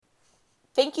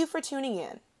Thank you for tuning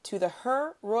in to the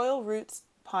Her Royal Roots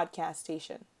podcast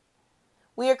station.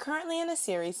 We are currently in a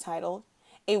series titled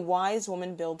A Wise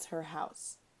Woman Builds Her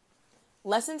House.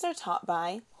 Lessons are taught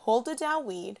by Huldah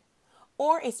Dawid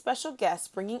or a special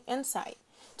guest bringing insight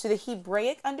to the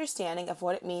Hebraic understanding of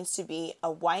what it means to be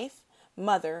a wife,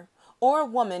 mother, or a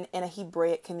woman in a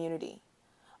Hebraic community.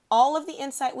 All of the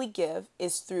insight we give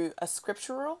is through a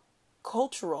scriptural,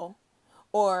 cultural,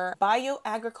 or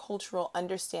bioagricultural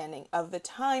understanding of the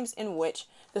times in which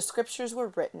the scriptures were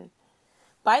written.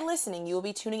 By listening, you will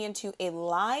be tuning into a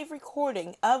live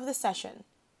recording of the session.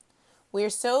 We are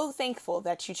so thankful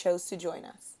that you chose to join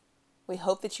us. We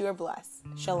hope that you are blessed.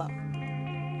 Shalom.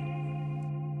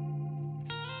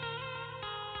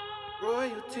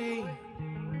 Royalty,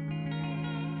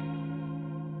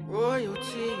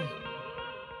 royalty,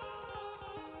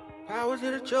 power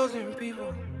to the chosen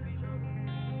people.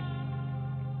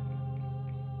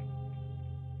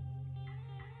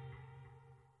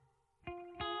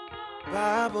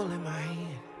 Bible in my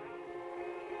hand,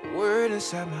 word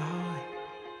inside my heart,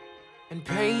 and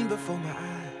pain before my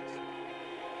eyes.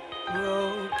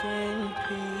 Broken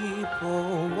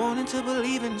people wanting to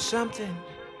believe in something,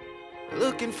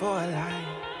 looking for a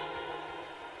light,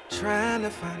 trying to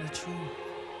find the truth.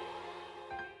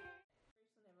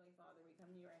 Heavenly Father, we come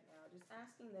to you right now just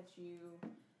asking that you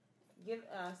give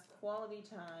us quality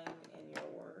time in your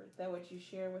word, that what you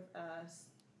share with us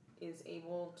is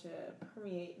able to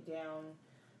permeate down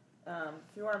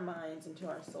through our minds into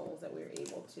our souls, that we're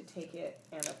able to take it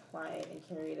and apply it and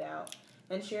carry it out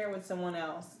and share it with someone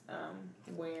else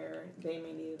where they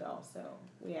may need it also.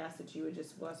 We ask that you would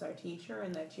just bless our teacher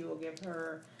and that you will give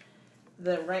her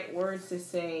the right words to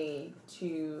say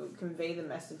to convey the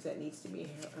message that needs to be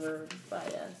heard by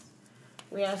us.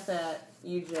 We ask that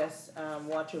you just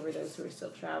watch over those who are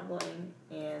still traveling,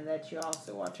 and that you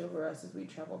also watch over us as we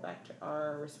travel back to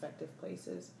our respective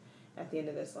places at the end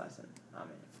of this lesson.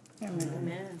 Amen.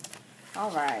 Amen.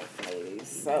 All right, ladies.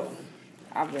 So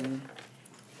I've been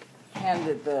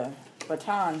handed the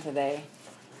baton today.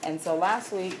 And so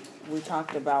last week we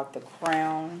talked about the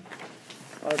crown,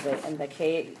 or the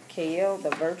Kael,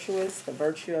 the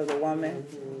virtue of the woman,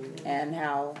 and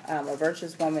how a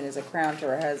virtuous woman is a crown to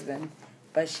her husband,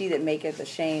 but she that maketh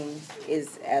ashamed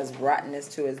is as rottenness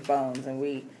to his bones. And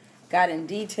we got in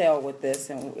detail with this,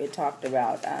 and it talked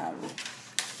about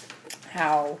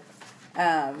how,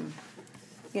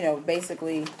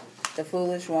 basically the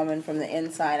foolish woman from the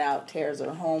inside out tears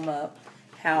her home up,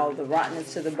 how the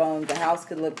rottenness to the bones, the house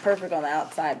could look perfect on the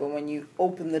outside, but when you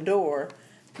open the door,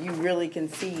 you really can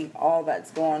see all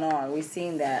that's going on. We've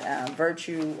seen that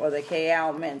virtue, or the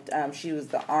Kael, meant she was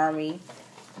the army,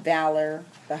 valor,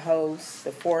 the host,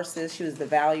 the forces. She was the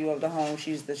value of the home.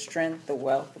 She was the strength, the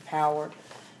wealth, the power,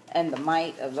 and the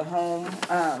might of the home.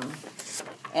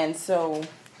 And so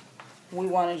we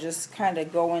want to just kind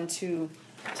of go into,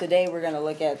 today we're going to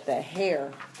look at the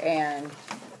hair and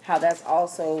how that's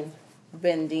also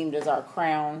been deemed as our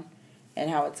crown, and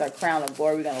how it's our crown of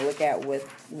glory. We're going to look at with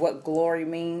what glory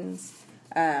means.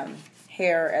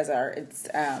 Hair as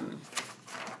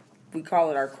we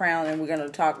call it our crown, and we're going to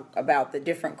talk about the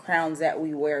different crowns that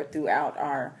we wear throughout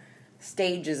our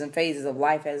stages and phases of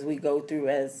life as we go through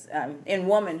as in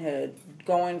womanhood,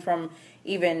 going from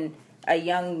even a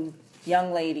young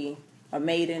lady, a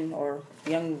maiden, or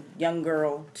young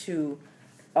girl to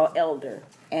an elder,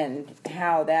 and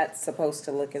how that's supposed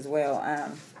to look as well.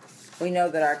 We know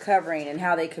that our covering and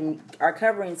how our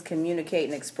coverings communicate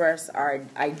and express our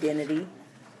identity.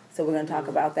 So we're going to talk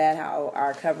about that, how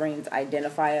our coverings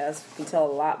identify us. We can tell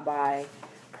a lot by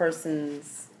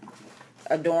person's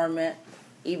adornment.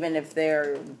 Even if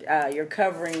they're your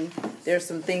covering, there's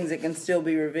some things that can still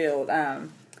be revealed.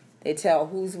 They tell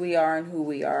whose we are and who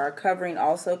we are. Our covering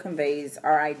also conveys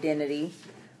our identity.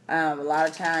 A lot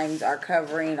of times our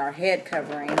covering, our head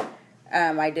covering,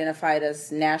 identified us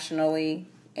nationally,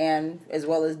 and as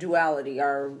well as duality,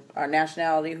 our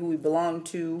nationality, who we belong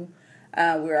to.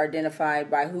 We're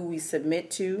identified by who we submit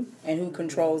to and who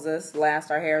controls us. Last,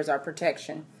 our hair is our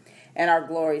protection and our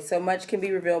glory. So much can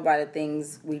be revealed by the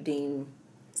things we deem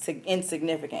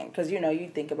insignificant. Because,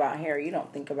 you think about hair, you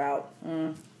don't think about,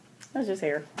 that's just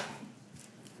hair.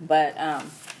 But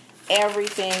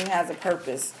everything has a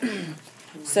purpose.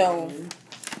 So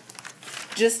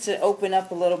just to open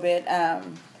up a little bit,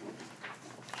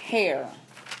 hair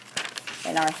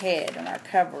and our head and our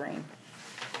covering.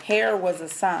 Hair was a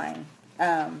sign.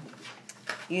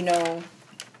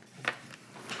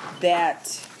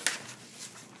 That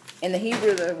in the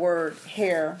Hebrew, the word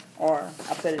hair, or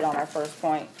I put it on our first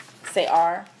point,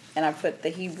 se'ar, and I put the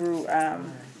Hebrew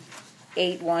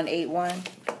 8181.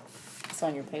 It's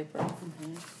on your paper.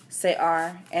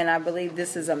 Se'ar, and I believe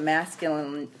this is a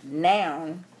masculine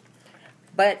noun,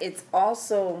 but it's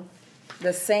also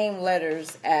the same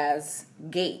letters as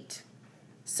gate.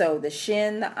 So the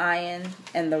shin, the ayin,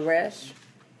 and the resh.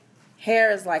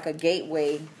 Hair is like a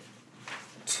gateway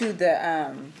to the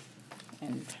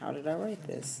and how did I write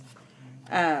this?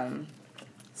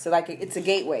 So like it's a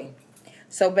gateway.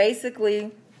 So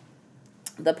basically,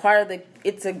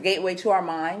 it's a gateway to our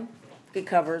mind. It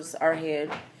covers our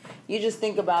head. You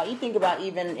think about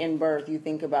even in birth, you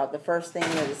think about the first thing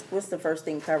what's the first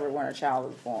thing covered when a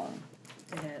child is born?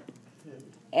 The head.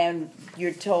 And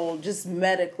you're told just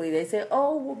medically, they say,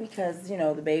 oh, well, because,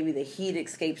 the baby, the heat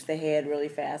escapes the head really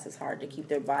fast. It's hard to keep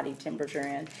their body temperature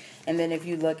in. And then if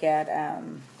you look at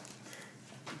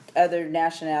other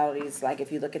nationalities, like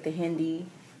if you look at the Hindi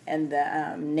and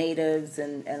the natives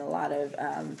and a lot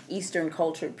of Eastern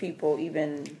cultured people,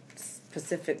 even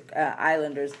Pacific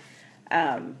Islanders,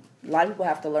 a lot of people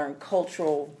have to learn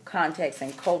cultural context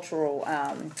and cultural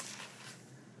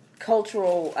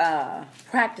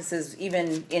practices,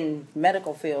 even in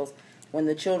medical fields. When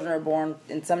the children are born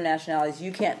in some nationalities,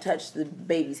 you can't touch the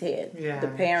baby's head. Yeah, the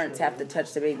parents have to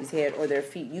touch the baby's head or their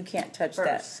feet. You can't touch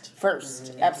that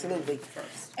first. Absolutely.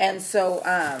 First. And so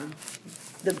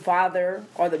the father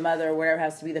or the mother or whatever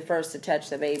has to be the first to touch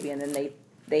the baby, and then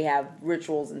they have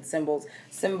rituals and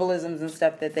symbolisms and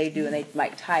stuff that they do, and they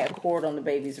might tie a cord on the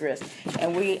baby's wrist.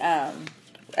 And we,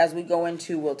 as we go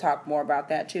into, we'll talk more about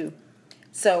that too.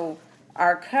 So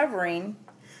our covering,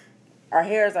 our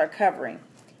hair is our covering.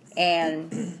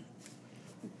 And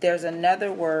there's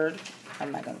another word,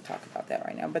 I'm not going to talk about that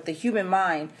right now, but the human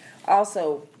mind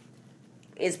also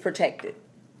is protected.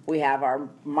 We have our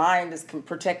mind is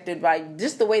protected by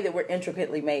just the way that we're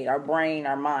intricately made, our brain,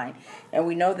 our mind. And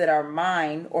we know that our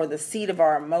mind, or the seat of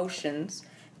our emotions,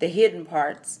 the hidden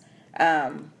parts,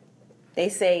 they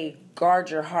say, guard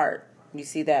your heart. You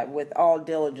see that with all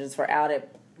diligence, for out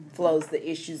it flows the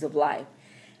issues of life.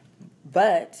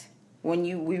 But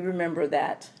when we remember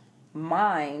that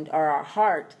mind, or our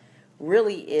heart,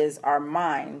 really is our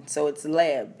mind. So it's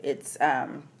leb, it's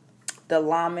the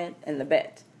lamet and the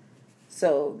bet.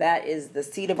 So that is the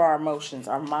seat of our emotions,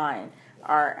 our mind,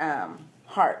 our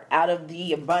heart. Out of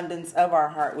the abundance of our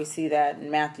heart, we see that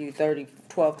in Matthew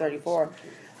 12:34.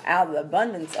 Out of the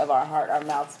abundance of our heart, our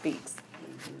mouth speaks.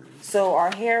 So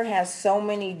our hair has so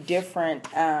many different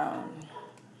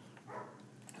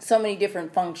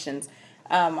functions.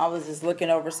 I was just looking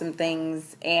over some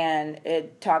things, and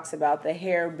it talks about the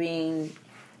hair being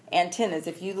antennas.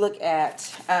 If you look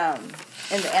at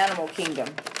in the animal kingdom,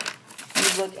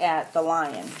 you look at the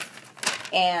lion,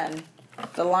 and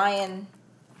the lion,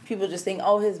 people just think,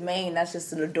 oh, his mane, that's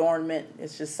just an adornment.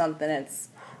 It's just something that's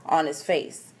on his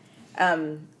face.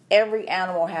 Every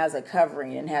animal has a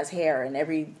covering and has hair, and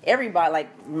everybody,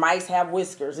 like mice have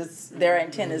whiskers. It's their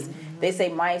antennas. They say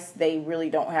mice, they really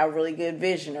don't have really good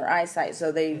vision or eyesight,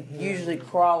 so they usually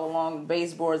crawl along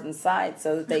baseboards and sides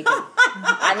so that they can,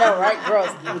 I know, right, gross,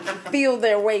 feel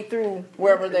their way through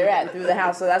wherever they're at, through the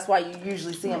house. So that's why you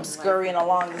usually see them scurrying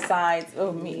along the sides.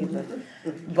 Oh, me either.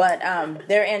 But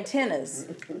their antennas.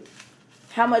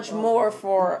 How much more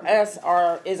for us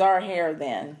is our hair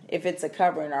then, if it's a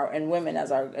covering, and women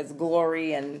as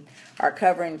glory and our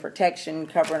covering, protection,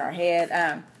 covering our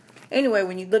head. Anyway,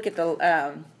 when you look at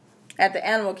the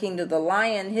animal kingdom, the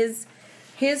lion,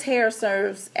 his hair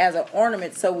serves as an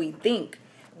ornament, so we think,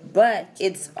 but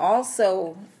it's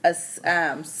also a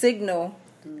signal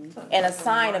and a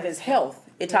sign of his health.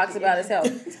 It talks about his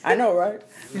health. I know, right?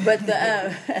 But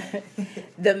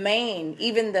the mane,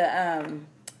 even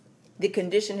the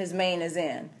condition his mane is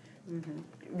in,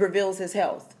 reveals his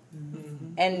health.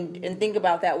 And think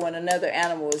about that when another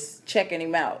animal is checking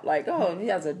him out. Like, oh, he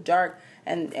has a dark,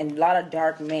 and a lot of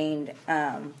dark-maned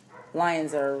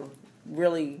lions are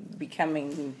really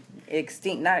becoming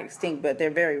extinct. Not extinct, but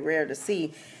they're very rare to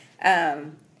see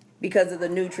because of the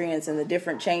nutrients and the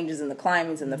different changes in the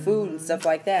climates and the food and stuff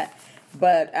like that.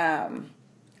 But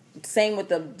same with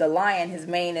the lion, his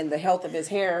mane and the health of his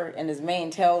hair and his mane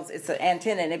it's an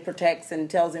antenna, and it protects and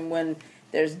tells him when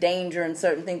there's danger and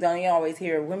certain things. You always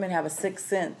hear women have a sixth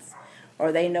sense,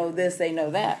 or they know this, they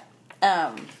know that.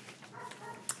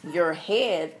 Your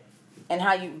head,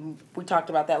 and we talked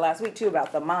about that last week too,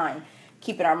 about the mind,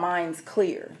 keeping our minds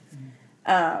clear.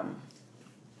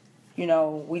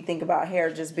 We think about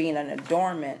hair just being an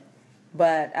adornment,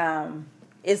 but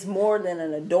it's more than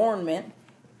an adornment.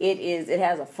 It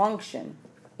has a function,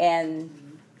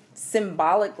 and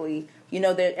symbolically,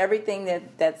 that everything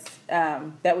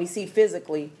that we see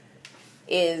physically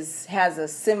has a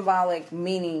symbolic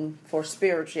meaning for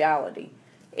spirituality.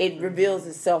 it reveals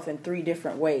itself in 3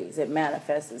 different ways. It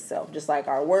manifests itself, just like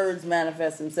our words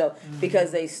manifest themselves,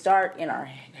 because they start in our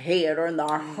head or in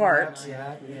our heart,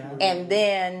 and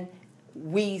then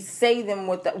we say them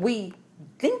we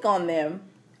think on them,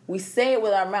 we say it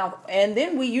with our mouth, and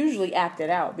then we usually act it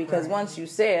out, because once you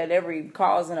say it, every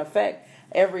cause and effect,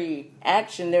 every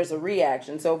action, there's a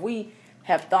reaction. So if we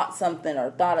have thought something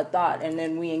or thought a thought, and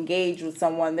then we engage with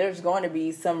someone, there's going to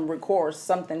be some recourse,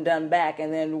 something done back,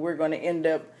 and then we're going to end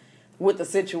up with the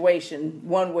situation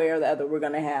one way or the other. We're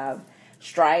going to have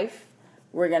strife.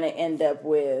 We're going to end up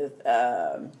with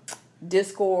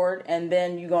discord, and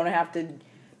then you're going to have to.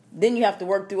 Then you have to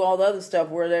work through all the other stuff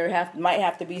where might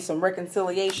have to be some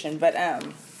reconciliation. But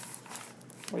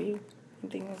were you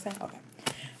thinking of saying?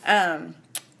 Okay.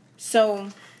 So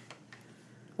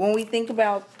when we think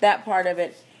about that part of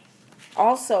it,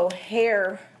 also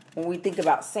hair. When we think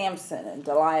about Samson and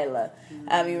Delilah,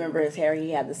 you remember his hair.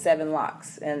 He had the 7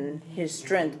 locks, and his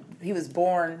strength. He was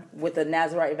born with a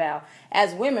Nazirite vow.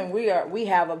 As women, we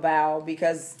have a vow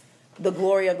because the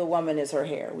glory of the woman is her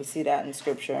hair. We see that in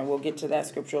Scripture, and we'll get to that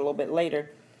Scripture a little bit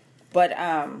later. But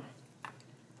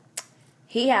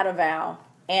he had a vow,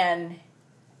 and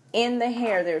in the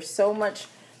hair, there's so much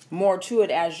more to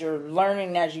it as you're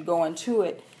learning, as you go into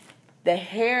it. The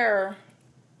hair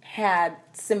had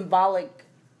symbolic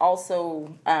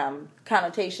also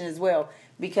connotation as well,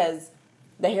 because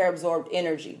the hair absorbed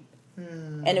energy,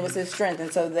 and it was his strength.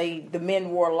 And so the men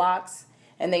wore locks,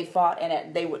 and they fought,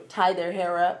 and they would tie their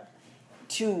hair up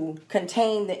to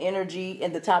contain the energy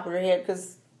in the top of their head,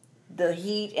 because the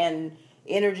heat and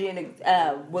energy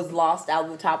was lost out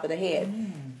of the top of the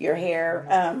head. Your hair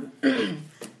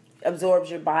absorbs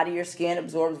your body, your skin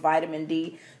absorbs vitamin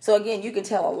D. So again, you can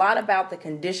tell a lot about the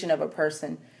condition of a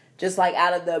person. Just like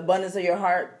out of the abundance of your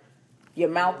heart, your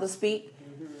mouth will speak.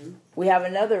 We have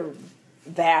another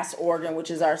vast organ, which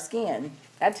is our skin.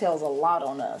 That tells a lot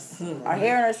on us. Our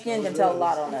hair and our skin can tell a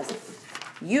lot on us.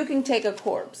 You can take a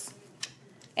corpse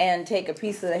and take a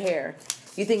piece of the hair.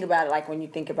 You think about it like when you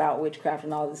think about witchcraft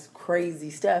and all this crazy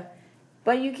stuff.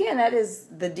 But you can. That is,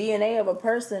 the DNA of a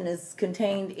person is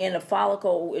contained in a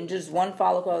follicle, in just one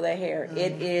follicle of their hair.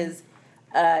 It is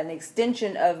an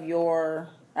extension of your...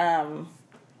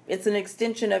 it's an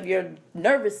extension of your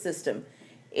nervous system.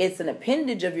 It's an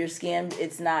appendage of your skin.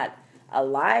 It's not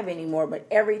alive anymore, but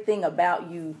everything about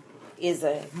you is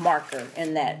a marker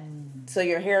in that. So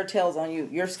your hair tells on you.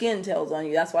 Your skin tells on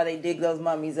you. That's why they dig those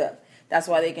mummies up. That's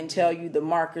why they can tell you the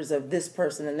markers of this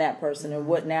person and that person and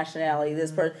what nationality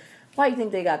this person. Why do you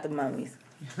think they got the mummies?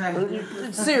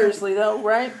 Seriously, though,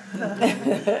 right?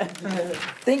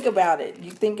 Think about it.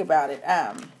 You think about it.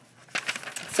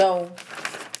 So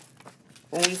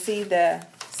when we see the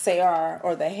sayar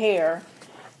or the hair,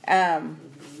 and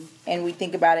we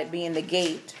think about it being the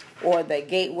gate or the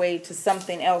gateway to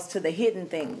something else, to the hidden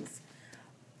things,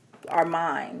 our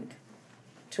mind,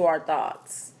 to our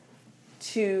thoughts,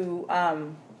 to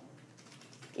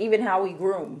even how we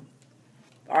groom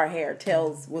our hair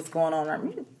tells what's going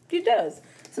on. It does.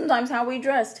 Sometimes how we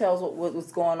dress tells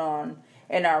what's going on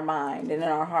in our mind and in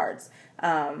our hearts.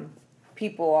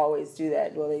 People always do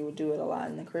that. Well, they would do it a lot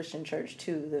in the Christian church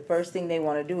too. The first thing they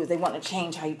want to do is they want to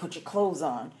change how you put your clothes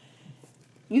on.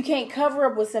 You can't cover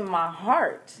up what's in my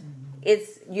heart.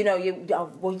 It's, you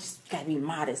just got to be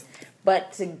modest.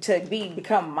 But to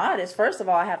become modest, first of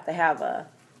all, I have to have a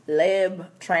leg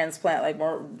transplant, like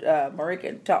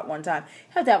Marika taught one time.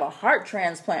 You have to have a heart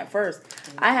transplant first.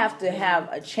 I have to have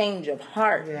a change of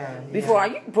heart before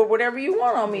you can put whatever you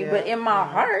want on me. But in my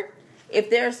heart, if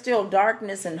there's still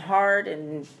darkness and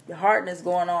hardness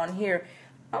going on here,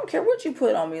 I don't care what you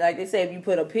put on me. Like they say, if you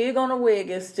put a pig on a wig,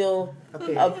 it's still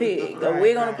a pig. A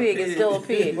wig on a pig is still a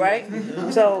pig, right?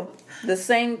 So the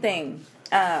same thing.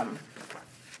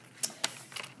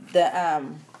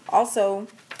 Also,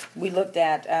 we looked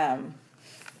at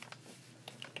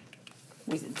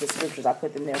the scriptures. I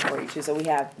put them there for you too. So we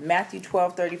have Matthew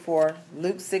 12:34,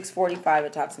 Luke 6:45.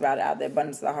 It talks about out of the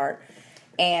abundance of the heart,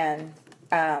 and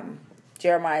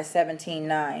Jeremiah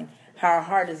 17:9. How our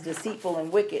heart is deceitful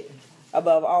and wicked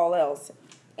above all else,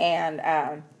 and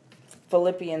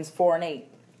Philippians 4:8.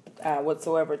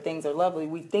 Whatsoever things are lovely,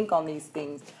 we think on these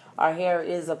things. Our hair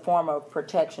is a form of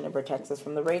protection. It protects us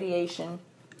from the radiation.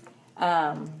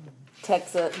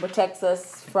 Protects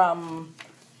us from,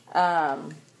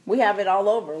 we have it all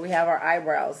over. We have our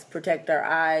eyebrows, protect our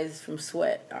eyes from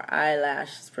sweat, our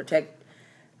eyelashes, protect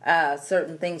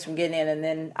certain things from getting in. And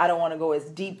then I don't want to go as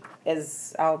deep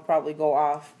as I'll probably go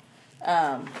off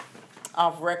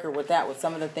record with that, with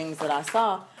some of the things that I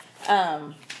saw.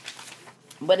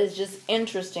 But it's just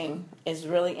interesting. It's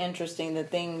really interesting the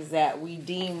things that we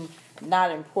deem not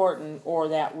important or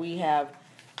that we have.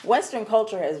 Western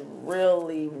culture has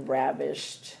really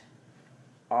ravished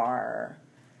our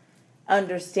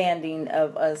understanding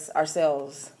of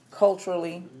ourselves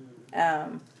culturally,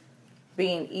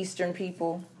 being Eastern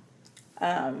people,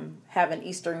 having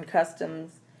Eastern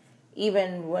customs.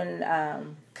 Even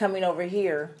when coming over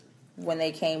here, when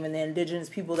they came and the indigenous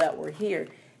people that were here,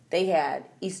 they had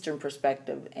Eastern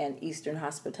perspective and Eastern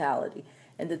hospitality.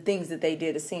 And the things that they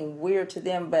did, it seemed weird to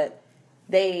them, but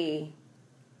they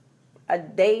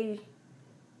adopted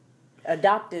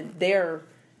their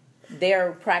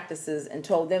practices and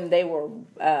told them they were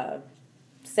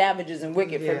savages and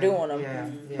wicked for doing them.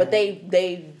 Yeah. But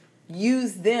they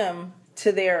used them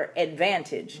to their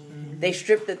advantage. Mm-hmm. They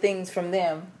stripped the things from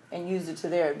them and used it to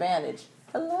their advantage.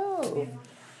 Hello.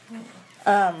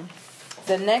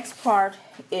 The next part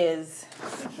is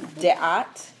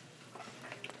da'at,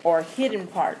 or hidden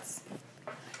parts.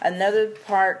 Another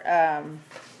part,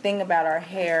 thing about our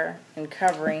hair and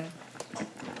covering,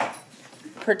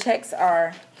 protects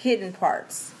our hidden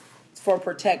parts. It's for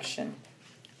protection.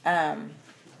 That's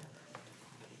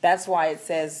why it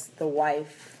says the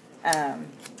wife.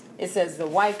 It says the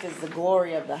wife is the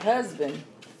glory of the husband,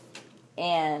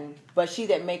 but she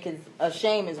that maketh a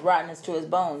shame is rottenness to his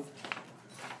bones.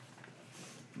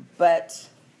 But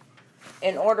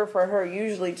in order for her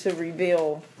usually to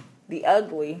reveal the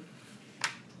ugly,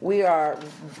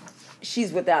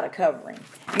 she's without a covering.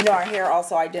 You know, our hair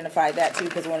also identified that too,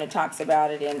 because when it talks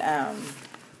about it in,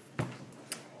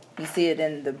 you see it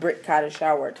in the Brit Kaddish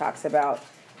where it talks about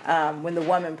when the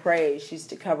woman prays, she's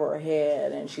to cover her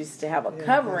head and she's to have a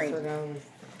covering.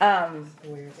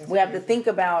 We have to think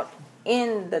about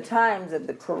in the times of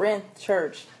the Corinth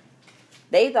church,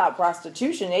 they thought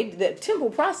prostitution, the temple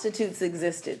prostitutes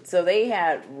existed. So they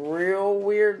had real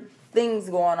weird things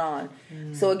going on.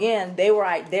 So again, their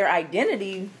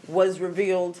identity was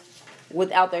revealed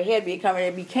without their head becoming.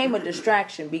 It became a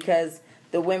distraction because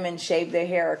the women shaved their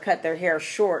hair or cut their hair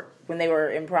short when they were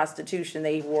in prostitution.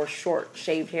 They wore short,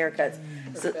 shaved haircuts.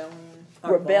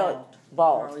 Bald.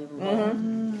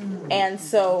 Mm-hmm. And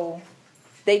so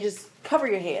they just cover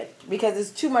your head because it's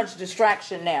too much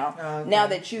distraction now. Okay. Now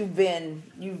that you've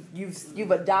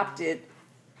adopted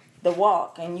the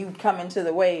walk and you come into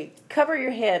the way, cover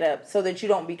your head up so that you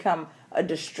don't become a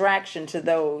distraction to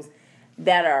those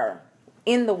that are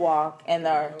in the walk and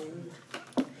are.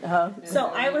 So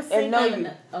I was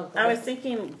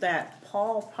thinking that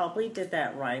Paul probably did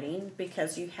that writing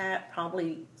because you had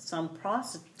probably some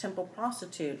temple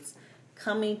prostitutes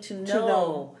coming to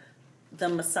know the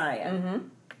Messiah. Mm-hmm.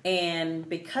 And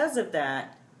because of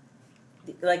that,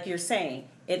 like you're saying,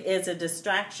 it is a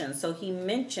distraction. So he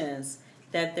mentions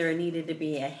that there needed to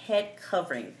be a head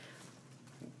covering.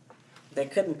 They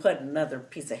couldn't put another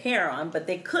piece of hair on, but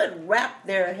they could wrap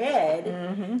their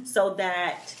head so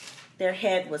that their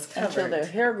head was covered. Until their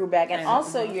hair grew back. And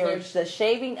also the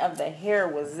shaving of the hair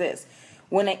was this.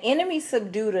 When an enemy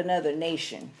subdued another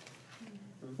nation,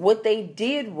 what they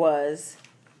did was,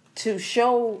 to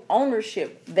show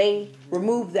ownership, they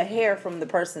removed the hair from the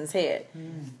person's head.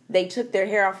 They took their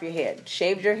hair off your head,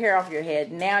 shaved your hair off your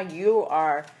head. Now you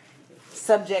are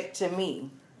subject to me.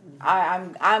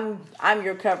 I'm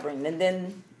your covering. And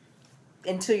then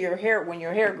until when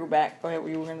your hair grew back. Go ahead,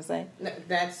 what you were going to say? No,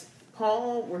 that's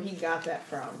Paul, where he got that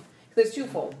from. It's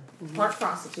twofold. Part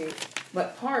prostitute,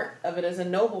 but part of it is a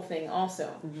noble thing also.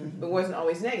 But it wasn't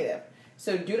always negative.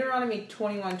 So Deuteronomy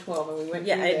 21:12, and we went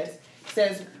through this,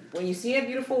 says, when you see a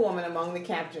beautiful woman among the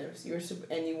captives,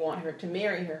 and you want her to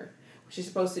marry her, what you're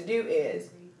supposed to do is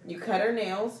you cut her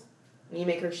nails and you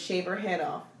make her shave her head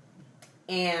off.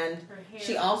 And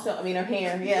she also, her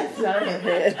hair, yes, not her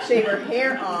head, shave her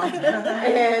hair off,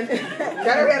 and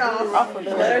cut her head off,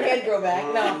 let her head grow back,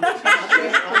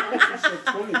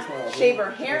 shave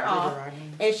her hair off,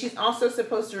 and she's also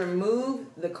supposed to remove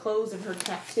the clothes of her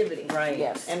captivity, right?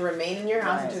 Yes, and remain in your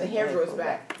house until the hair grows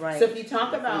back. Right. So if you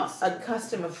talk about a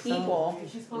custom of people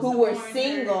who were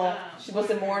single, she's supposed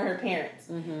to mourn her parents.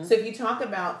 So if you talk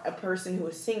about a person who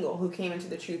was single, who came into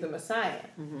the truth of Messiah,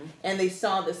 and they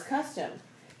saw this custom,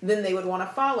 then they would want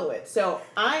to follow it. So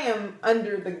I am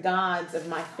under the gods of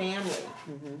my family.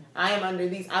 I am under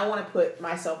these. I want to put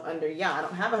myself under Yah. I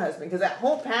don't have a husband because that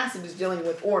whole passage is dealing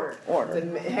with order.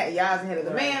 Yah is the head of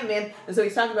the man. And so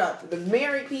he's talking about the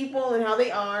married people and how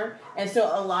they are. And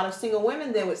so a lot of single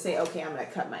women, they would say, okay, I'm going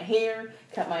to cut my hair,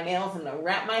 cut my nails, I'm going to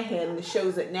wrap my head. And it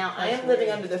shows that now I am living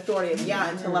under the authority of Yah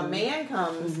until a man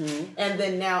comes. And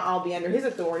then now I'll be under his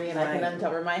authority and I can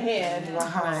uncover my head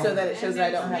so that it shows that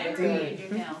I don't have authority.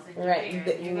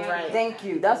 Right. Thank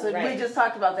you. That's what we just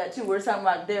talked about that too. We're talking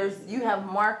about you have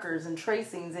markers and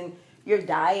tracings, and your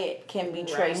diet can be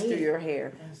traced through your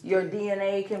hair. Your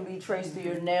DNA can be traced through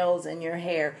your nails and your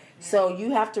hair. So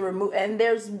you have to remove, and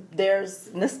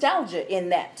there's nostalgia in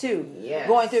that too. Yes.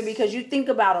 Going through, because you think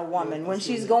about a woman when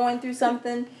she's going through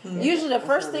something. Usually the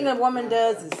first thing a woman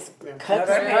does is cut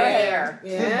her hair.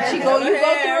 Yeah. You go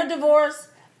through a divorce.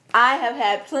 I have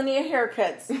had plenty of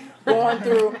haircuts going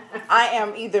through. I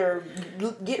am either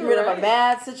getting rid of a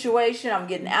bad situation, I'm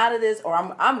getting out of this, or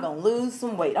I'm going to lose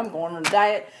some weight. I'm going on a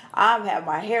diet. I've had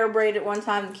my hair braided one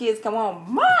time. The kids come home,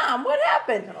 Mom, what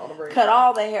happened? Cut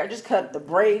all the hair. Just cut the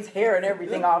braids, hair, and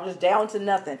everything off, just down to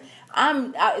nothing.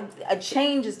 A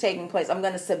change is taking place. I'm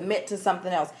going to submit to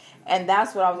something else. And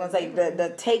that's what I was going to say,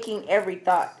 the taking every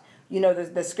thought. You know,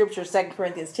 the scripture, 2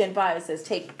 Corinthians 10:5, it says,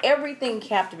 take everything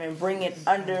captive and bring it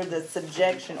under the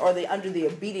subjection or under the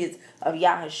obedience of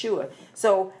Yahushua.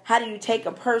 So how do you take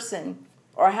a person,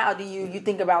 or how do you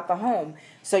think about the home?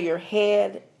 So your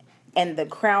head and the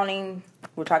crowning,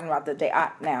 we're talking about the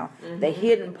da'at now, the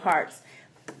hidden parts.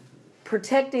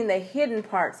 Protecting the hidden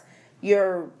parts.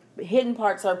 Your hidden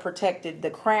parts are protected. The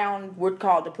crown, we're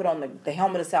called to put on the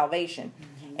helmet of salvation.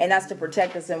 And that's to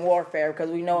protect us in warfare, because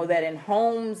we know that in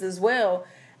homes as well,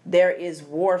 there is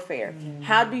warfare.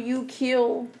 How do you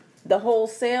kill the whole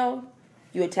cell?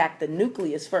 You attack the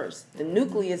nucleus first. The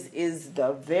nucleus is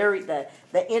the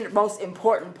most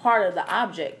important part of the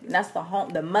object. And that's the home,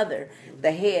 the mother,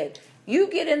 the head. You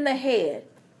get in the head.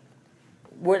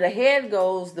 Where the head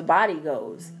goes, the body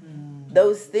goes.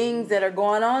 Those things that are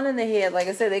going on in the head, like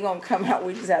I said, they're going to come out.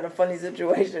 We just had a funny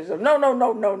situation. So no,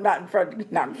 not in front of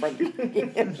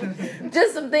you.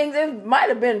 Just some things. It might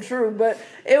have been true, but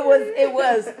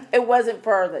it wasn't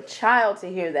for the child to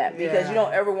hear that, because you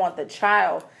don't ever want the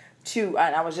child to.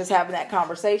 And I was just having that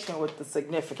conversation with the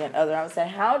significant other. I was saying,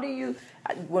 how do you,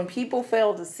 when people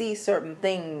fail to see certain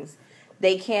things,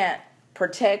 they can't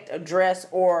protect, address,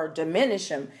 or diminish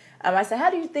them. I said, how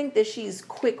do you think that she's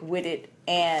quick-witted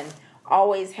and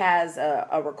always has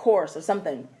a recourse or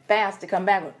something fast to come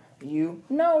back with?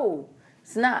 No,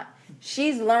 it's not.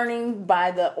 She's learning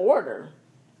by the order.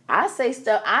 I say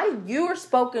stuff, you are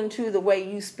spoken to the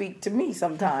way you speak to me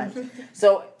sometimes.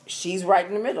 So she's right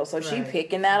in the middle. So she's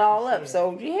picking that all up.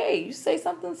 So, hey, you say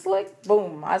something slick,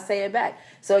 boom, I say it back.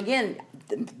 So again,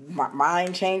 my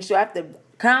mind changed. So I have to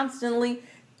constantly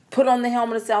put on the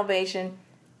helmet of salvation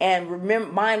and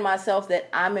remind myself that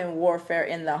I'm in warfare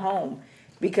in the home.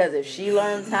 Because if she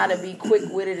learns how to be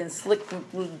quick-witted and slick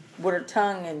with her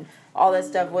tongue and all that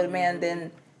stuff with a man,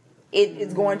 then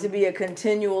it's going to be a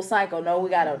continual cycle. No, we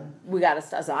gotta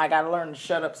stop. So I gotta learn to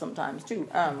shut up sometimes too.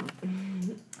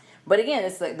 But again,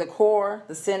 it's like the core,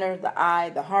 the center, the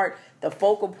eye, the heart, the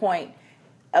focal point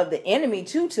of the enemy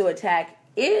to attack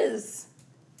is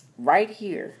right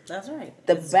here. That's right.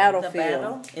 The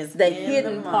battlefield, the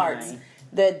hidden parts,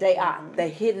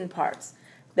 the hidden parts.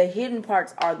 The hidden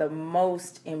parts are the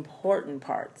most important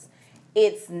parts.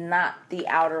 It's not the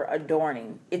outer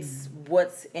adorning. It's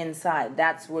what's inside.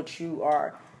 That's what you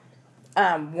are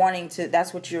wanting to.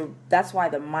 That's why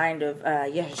the mind of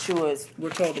Yeshua is. We're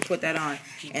told to put that on.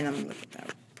 And I'm looking at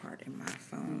that part in my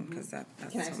phone because that's.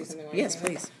 Can I say something? Yes,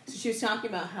 please. So she was talking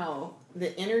about how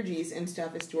the energies and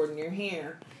stuff is stored in your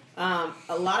hair. A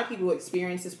lot of people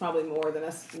experience this probably more than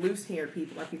us loose-haired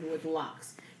people, like people with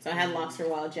locks. So I had locks for a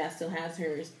while. Jess still has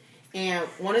hers. And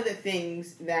one of the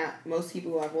things that most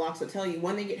people who have locks will tell you,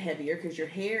 when they get heavier, because your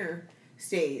hair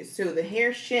stays. So the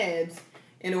hair sheds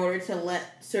in order to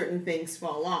let certain things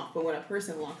fall off. But when a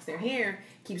person locks their hair,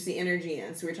 it keeps the energy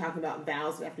in. So we're talking about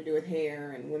vows that have to do with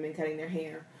hair and women cutting their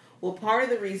hair. Well, part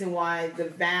of the reason why the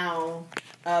vow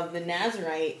of the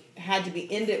Nazarite had to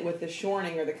be ended with the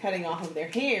shorning or the cutting off of their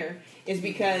hair is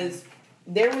because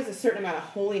there was a certain amount of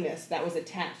holiness that was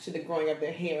attached to the growing of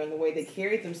their hair and the way they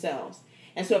carried themselves.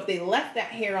 And so if they left that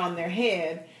hair on their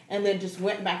head and then just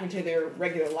went back into their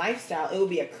regular lifestyle, it would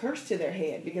be a curse to their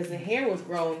head because the hair was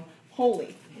grown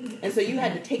holy. And so you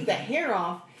had to take that hair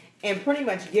off and pretty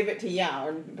much give it to Yah,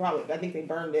 or probably, I think they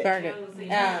burned it. Burned it.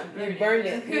 You burned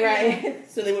it, right?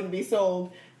 So they wouldn't be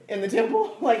sold in the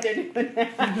temple like they're doing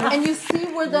now. And you see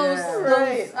where those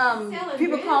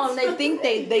people call them, they think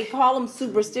they call them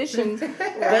superstitions,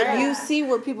 but you see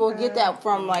where people get that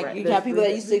from. Like you have people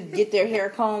that used to get their hair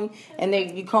combed and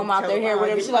you comb out their hair,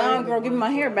 whatever. She's like, oh girl, give me my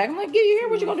hair back. I'm like, give your hair,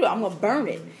 what you gonna do? I'm gonna burn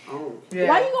it.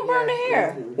 Why you gonna burn the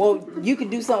hair? Well, you could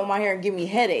do something with my hair and give me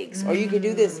headaches, or you could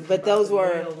do this. But those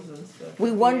were,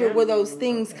 we wonder where those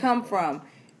things come from.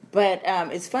 But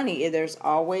it's funny, there's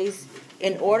always,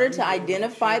 in order to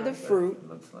identify the fruit,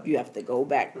 you have to go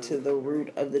back to the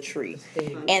root of the tree.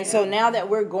 And so now that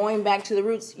we're going back to the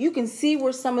roots, you can see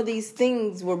where some of these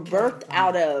things were birthed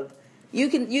out of. You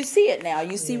see it now.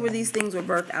 You see where these things were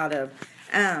birthed out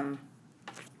of.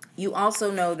 You also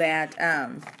know that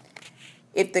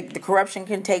if the corruption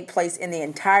can take place in the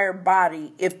entire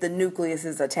body if the nucleus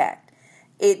is attacked.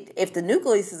 If the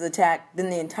nucleus is attacked, then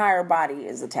the entire body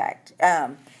is attacked.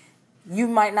 You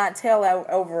might not tell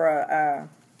over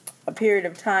a period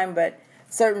of time, but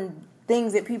certain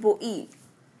things that people eat,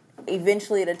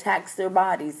 eventually it attacks their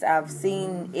bodies. I've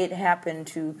seen it happen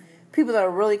to people that are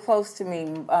really close to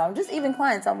me, just even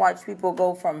clients. I've watched people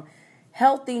go from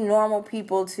healthy, normal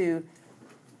people to,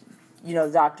 the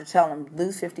doctor telling them,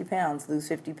 lose 50 pounds,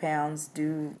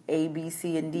 do A, B,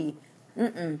 C, and D.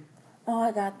 Oh,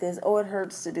 I got this. Oh, it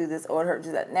hurts to do this. Oh, it hurts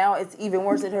to do that. Now it's even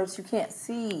worse. It hurts. You can't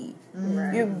see.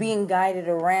 Right. You're being guided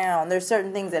around. There's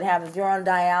certain things that happen. You're on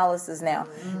dialysis now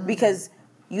because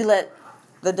you let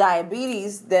the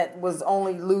diabetes that was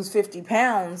only lose 50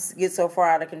 pounds get so far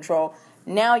out of control.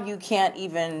 Now you can't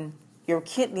even, your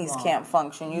kidneys can't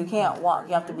function. You can't walk.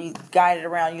 You have to be guided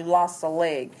around. You lost a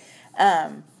leg.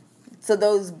 So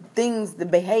those things, the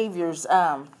behaviors,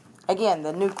 again,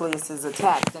 the nucleus is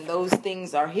attacked, and those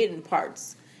things are hidden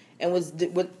parts. And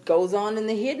what goes on in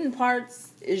the hidden parts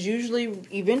is usually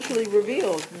eventually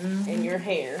revealed in your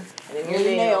hair, and in your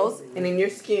nails, and in your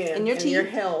skin, in your teeth, your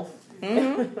health,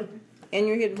 and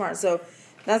your hidden parts. So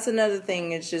that's another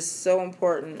thing. It's just so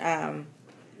important.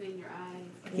 In your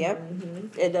eyes. Yep,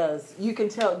 it does. You can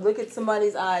tell. Look at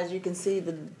somebody's eyes. You can see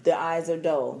the eyes are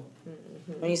dull.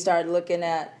 When you start looking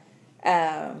at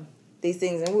these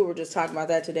things, and we were just talking about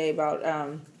that today, about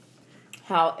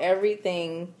how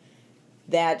everything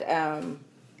that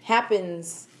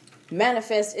happens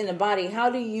manifests in the body. How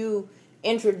do you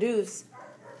introduce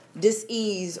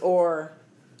dis-ease or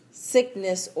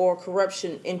sickness or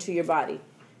corruption into your body?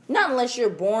 Not unless you're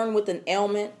born with an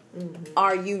ailment.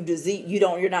 Are you diseased?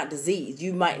 You're not diseased.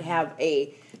 You might have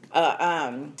a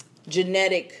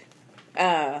genetic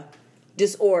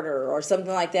disorder or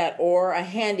something like that, or a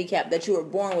handicap that you were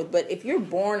born with. But if you're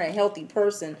born a healthy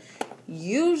person,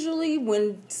 usually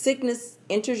when sickness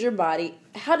enters your body,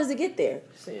 how does it get there?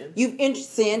 Sin.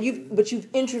 But you've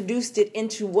introduced it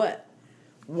into what?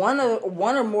 One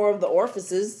or more of the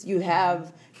orifices. You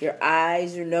have your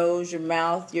eyes, your nose, your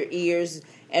mouth, your ears,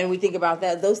 and we think about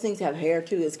that. Those things have hair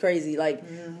too. It's crazy. Like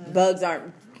bugs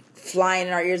aren't flying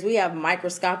in our ears. We have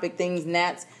microscopic things,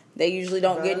 gnats. They usually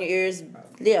don't get in your ears.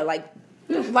 Yeah, like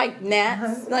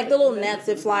gnats, like the little gnats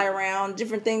that fly around,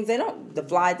 different things. They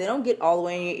don't get all the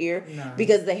way in your ear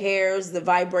because the hairs, the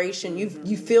vibration,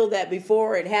 you feel that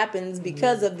before it happens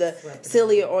because of the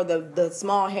cilia or the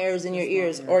small hairs in your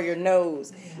ears or your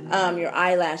nose. Your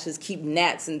eyelashes keep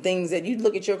gnats and things that you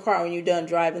look at your car when you're done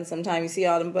driving. Sometimes you see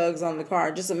all them bugs on the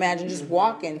car. Just imagine just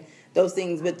walking. Those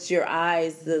things, but your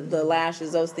eyes, the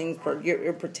lashes, those things,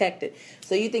 you're protected.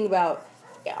 So you think about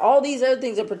all these other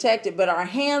things are protected, but our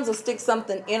hands will stick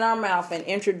something in our mouth and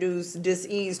introduce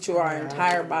dis-ease to our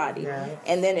entire body,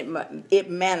 and then it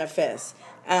manifests.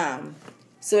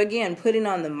 So again, putting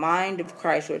on the mind of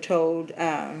Christ, we're told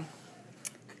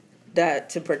that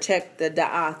to protect the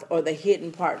da'ath or the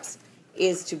hidden parts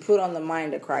is to put on the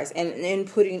mind of Christ. And in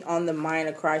putting on the mind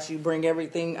of Christ, you bring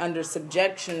everything under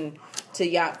subjection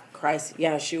to Christ,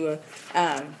 Yahshua,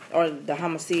 or the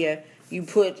Hamashiach. You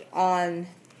put on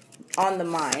the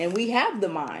mind, and we have the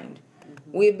mind.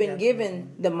 We've been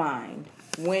given the mind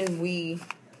when we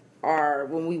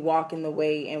walk in the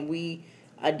way and we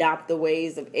adopt the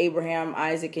ways of Abraham,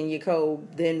 Isaac, and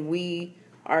Jacob. Then we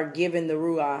are given the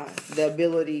ruah, the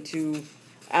ability to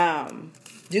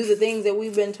do the things that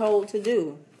we've been told to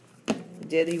do.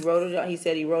 He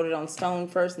said he wrote it on stone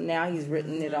first, and now he's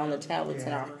written it on the tablets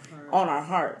on our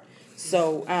heart.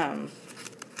 So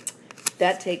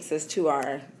that takes us to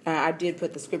our. I did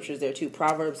put the scriptures there too.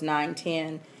 Proverbs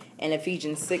 9:10 and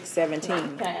Ephesians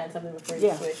 6:17. Can I add something before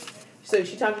you switch? So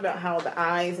she talked about how the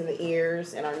eyes and the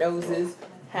ears and our noses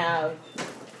have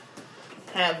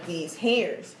these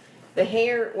hairs. The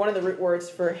hair, one of the root words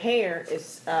for hair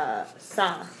is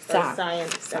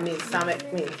science. I mean,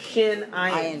 shin,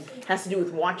 ayin. Has to do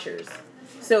with watchers.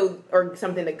 So, or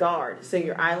something to guard. So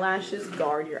your eyelashes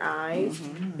guard your eyes,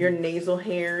 your nasal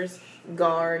hairs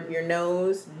guard your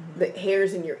nose, the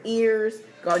hairs in your ears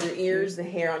guard your ears, the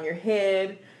hair on your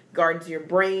head guards your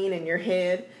brain and your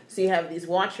head. So you have these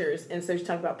watchers. And so she's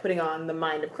talking about putting on the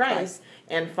mind of Christ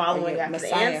and following after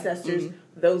the ancestors.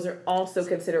 Those are also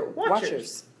considered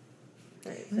watchers.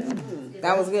 Right, so.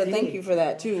 That was good. Thank you for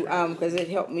that too, because it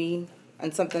helped me.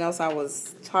 And something else I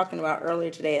was talking about earlier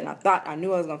today, and I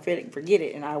knew I was gonna forget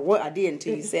it, and I did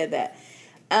until you said that.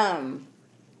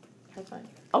 That's fine.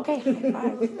 Okay,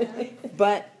 fine.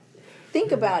 But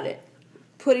think about it.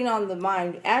 Putting on the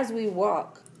mind as we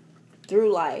walk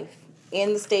through life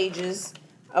in the stages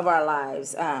of our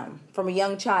lives, from a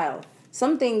young child.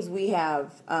 Some things we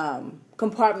have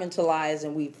compartmentalized,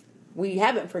 and we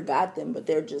haven't forgot them, but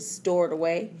they're just stored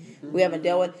away. We haven't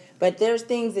dealt with. But there's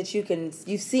things that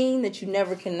you've seen that you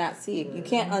never cannot see. You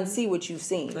can't unsee what you've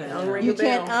seen. You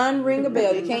can't unring a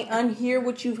bell. You can't unhear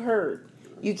what you've heard.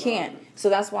 You can't. So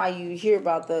that's why you hear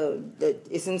about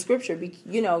it's in Scripture.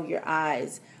 Your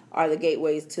eyes are the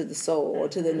gateways to the soul or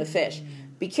to the nefesh.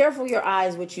 Be careful your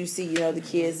eyes, what you see. The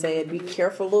kids said, be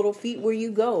careful little feet where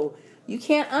you go. You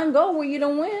can't ungo where you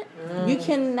don't went. You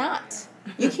cannot.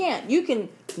 You can't. You can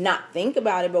not think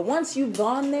about it, but once you've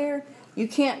gone there, you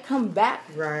can't come back.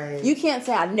 Right. You can't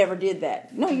say, I never did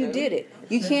that. No, you did it.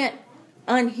 You can't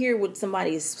unhear what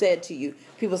somebody has said to you.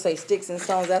 People say sticks and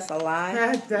stones, that's a lie.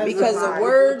 That's because a lie. The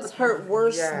words hurt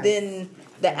worse than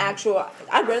the actual.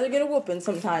 I'd rather get a whooping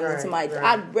sometimes than somebody. Right.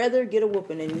 I'd rather get a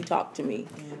whooping than you talk to me.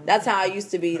 That's how I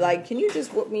used to be. Like, can you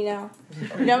just whoop me now?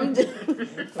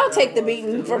 I'll take the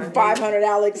beating for 500,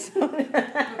 Alex. You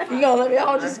gonna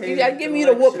let me? You gotta give me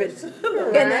the whooping.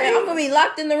 And I'm gonna be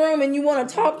locked in the room, and you want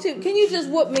to talk to? Can you just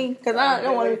whoop me? Because I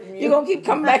don't want to. You're gonna keep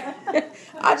coming back.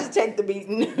 I'll just take the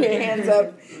beating. Hands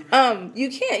up.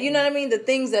 You can't. You know what I mean? The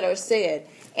things that are said.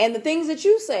 And the things that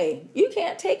you say, you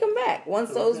can't take them back.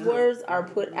 Once those words are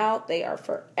put out, they are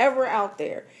forever out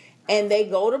there. And they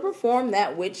go to perform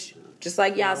that which, just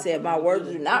like y'all said, my words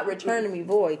do not return to me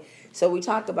void. So we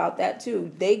talk about that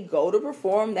too. They go to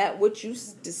perform that which you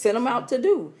sent them out to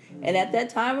do. And at that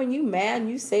time when you mad and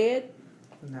you said,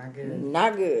 Not good.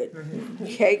 Not good.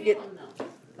 You can't get...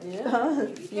 Yeah.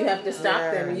 You have to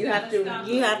stop them. You have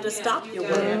to stop your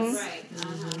words. Right.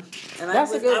 And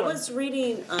That's a good one. I was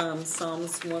reading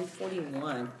Psalms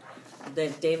 141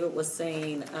 that David was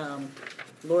saying,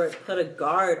 Lord, put a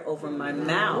guard over my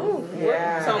mouth.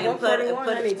 Yeah. So 141,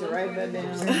 I need to write that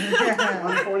down.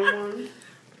 141.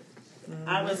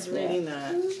 I was reading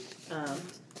that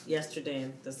yesterday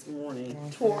and this morning.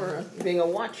 For being a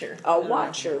watcher. A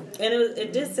watcher. And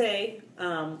it did say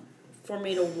for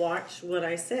me to watch what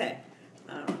I said.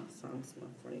 Psalms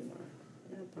 141.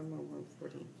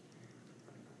 140.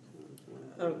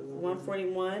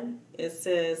 141, it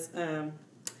says,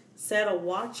 set a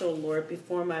watch, O Lord,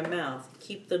 before my mouth.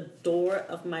 Keep the door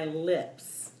of my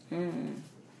lips.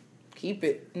 Keep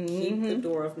it. Keep the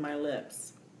door of my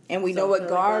lips. And we know what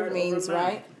guard means,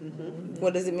 right?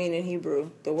 What does it mean in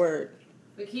Hebrew, the word?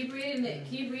 But keep reading it.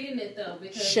 Keep reading it, though.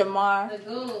 Because Shamar.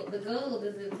 The gold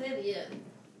isn't said yet.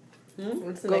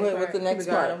 What's the Go next ahead part? with the next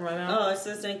part. Oh, it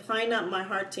says, incline not my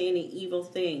heart to any evil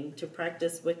thing, to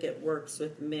practice wicked works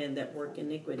with men that work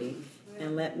iniquity,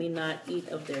 and let me not eat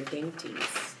of their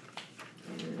dainties.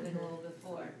 Maybe a little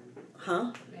before.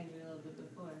 Huh? Maybe a little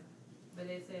bit before. But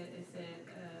it said,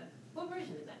 what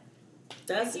version is that?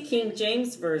 That's the King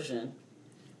James Version.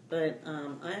 But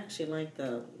I actually like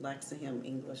the Lexham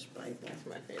English Bible. That's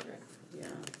my favorite. Yeah.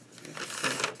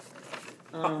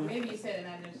 Maybe you said it and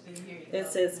I just didn't hear you. It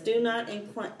says, do not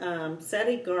set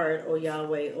a guard, O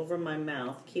Yahweh, over my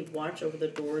mouth. Keep watch over the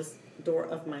door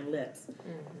of my lips.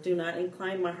 Do not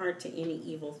incline my heart to any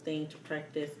evil thing, to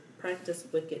practice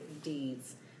wicked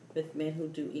deeds with men who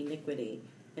do iniquity.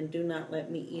 And do not let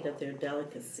me eat of their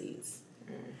delicacies.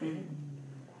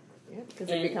 Because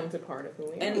it becomes a part of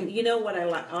who we are. And you know what I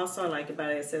also like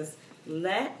about it? It says,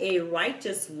 let a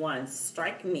righteous one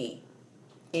strike me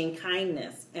in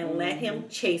kindness, and let him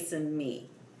chasten me.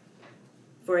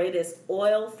 For it is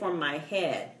oil for my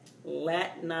head.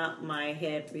 Let not my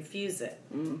head refuse it.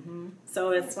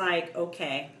 So it's like,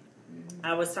 okay,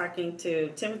 I was talking to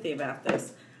Timothy about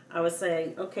this. I was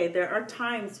saying, okay, there are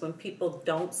times when people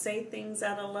don't say things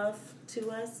out of love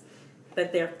to us,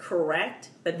 but they're correct,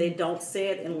 but they don't say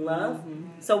it in love.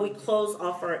 So we close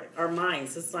off our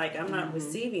minds. It's like, I'm not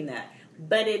receiving that.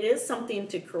 But it is something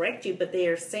to correct you, but they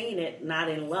are saying it not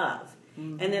in love.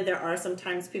 And then there are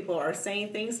sometimes people are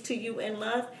saying things to you in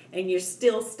love, and you're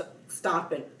still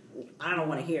stopping. I don't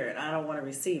want to hear it. I don't want to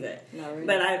receive it. Really.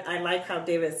 But I like how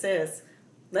David says,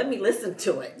 let me listen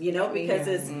to it, because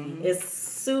it's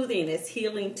soothing, it's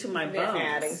healing to my They're bones.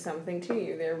 adding something to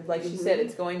you. They're, like you said,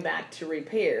 it's going back to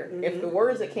repair. If the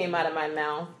words that came out of my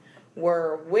mouth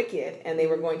were wicked and they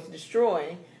were going to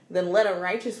destroy, then let a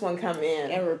righteous one come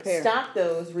in and repair. Stop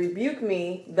those, rebuke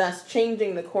me, thus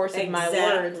changing the course of my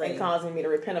words and causing me to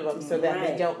repent of them, so that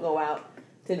they don't go out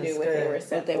to do what they were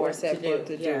set forth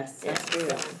to do. Yes, that's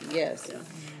good. Yes. Yeah.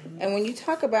 And when we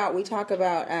talk about, I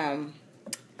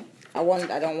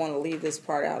don't want to leave this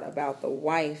part out about the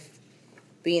wife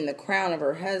being the crown of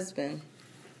her husband.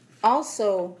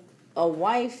 Also, a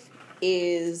wife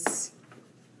is,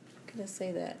 how can I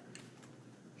say that?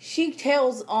 She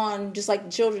tells on, just like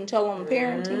the children tell on the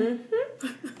parenting.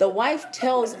 The wife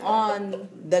tells on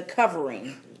the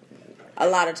covering a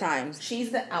lot of times.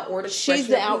 She's the outward expression. She's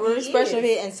the outward expression of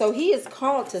it. And so he is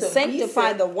called to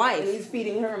sanctify the wife. And he's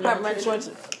feeding her.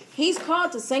 He's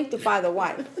called to sanctify the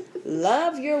wife.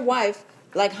 Love your wife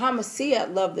like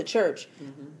Hamashiach loved the church.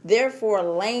 Therefore,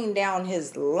 laying down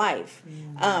his life.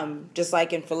 Just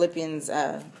like in Philippians,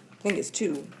 I think it's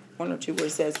 1 or 2, where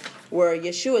it says, where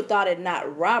Yeshua thought it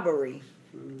not robbery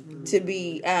to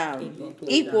be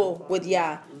equal with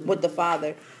Yah, with the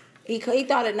Father. He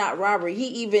thought it not robbery.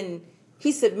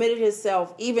 He submitted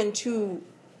himself even to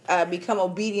become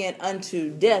obedient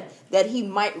unto death, that he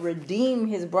might redeem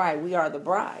his bride. We are the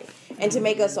bride. And to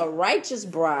make us a righteous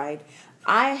bride,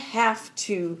 I have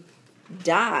to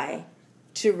die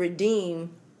to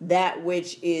redeem that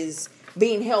which is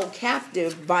being held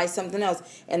captive by something else.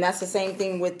 And that's the same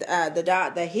thing with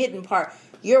the hidden part.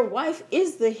 Your wife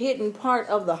is the hidden part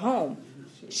of the home.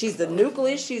 She's the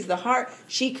nucleus. She's the heart.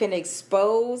 She can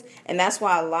expose. And that's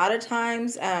why a lot of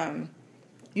times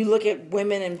you look at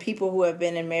women and people who have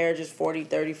been in marriages 40,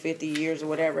 30, 50 years or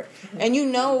whatever. And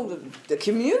the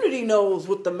community knows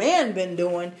what the man been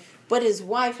doing. But his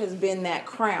wife has been that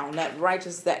crown, that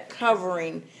righteous, that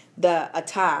covering, the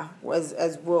atah,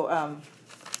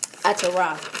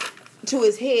 atarah, to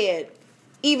his head,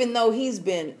 even though he's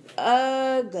been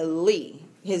ugly.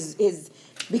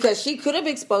 Because she could have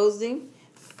exposed him.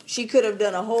 She could have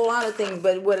done a whole lot of things,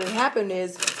 but what had happened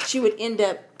is she would end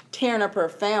up tearing up her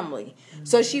family.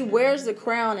 So she wears the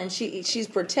crown and she's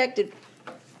protected.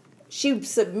 She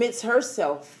submits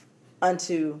herself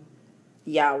unto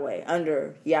Yahweh,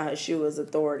 under Yahshua's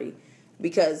authority,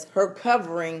 because her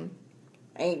covering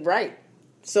ain't right.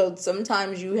 So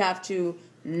sometimes you have to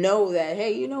know that,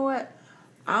 hey, you know what?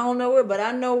 I don't know it, but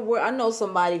I know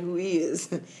somebody who is.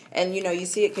 And you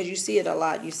see it because you see it a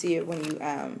lot. You see it when you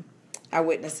I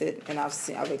witness it, and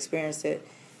I've experienced it.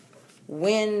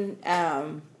 When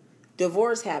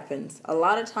divorce happens, a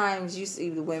lot of times you see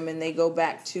the women, they go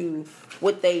back to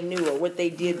what they knew or what they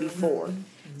did before.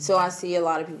 So I see a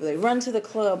lot of people, they run to the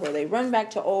club, or they run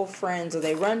back to old friends, or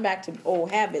they run back to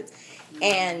old habits.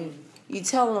 And you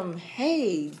tell them,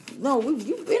 hey, no,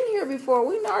 you've been here before.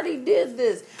 We already did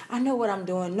this. I know what I'm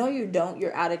doing. No, you don't.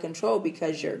 You're out of control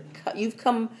because you've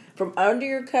come from under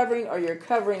your covering, or your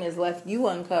covering has left you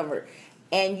uncovered.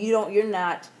 And you're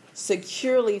not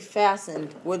securely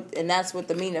fastened. And that's what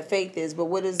the meaning of faith is. But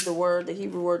what is the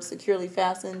Hebrew word securely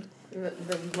fastened?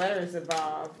 The letters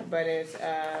evolve, but it's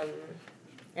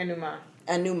enuma.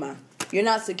 Enuma. You're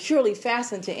not securely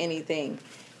fastened to anything.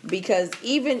 Because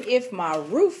even if my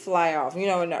roof fly off,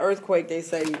 in the earthquake they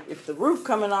say, if the roof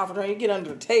coming off, you get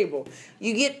under the table.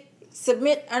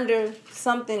 Submit under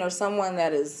something or someone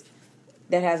that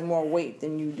has more weight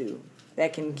than you do,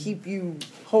 that can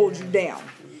hold you down.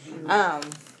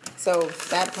 So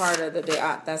that part of the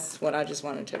da'at, that's what I just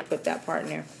wanted to put that part in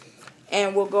there.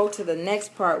 And we'll go to the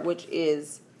next part, which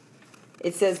is,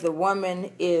 it says the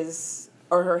woman is,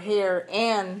 or her hair,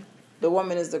 and the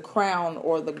woman is the crown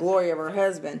or the glory of her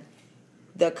husband,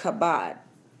 the kabod.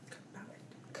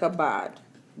 Kabod.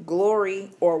 Glory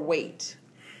or weight.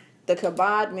 The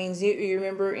kabod means, you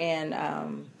remember in, I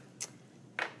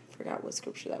forgot what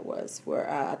scripture that was, where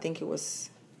I think it was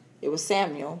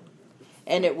Samuel,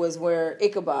 and it was where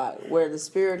Ichabod, where the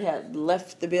spirit had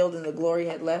left the building, the glory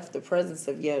had left, the presence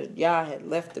of Yah had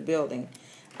left the building.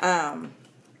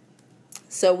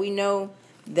 So we know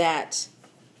that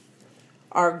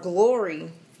our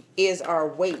glory is our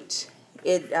weight.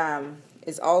 It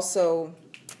is also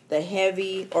the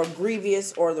heavy or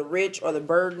grievous or the rich or the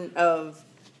burden of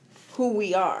who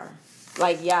we are.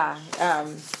 Like Yah,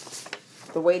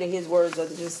 the weight of his words are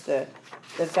just the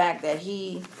fact that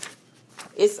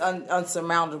it's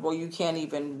unsurmountable. You can't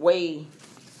even weigh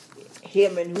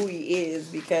him and who he is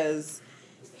because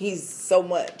he's so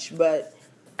much. But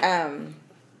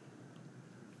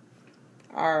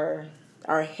our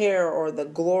hair or the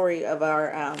glory of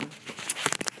our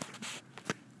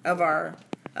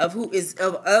of who is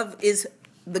is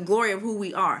the glory of who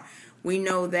we are. We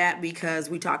know that because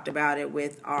we talked about it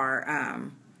with our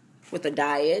with the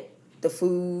diet, the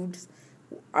foods,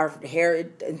 our hair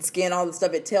and skin, all the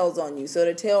stuff it tells on you. So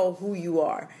to tell who you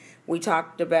are, we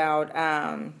talked about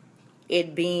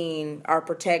it being our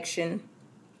protection,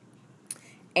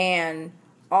 and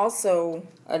also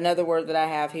another word that I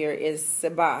have here is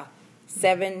Sabah,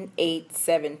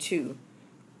 7872,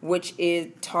 which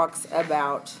talks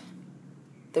about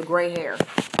the gray hair.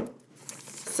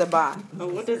 Sabah. Oh,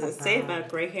 what does it say about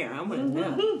gray hair? I want to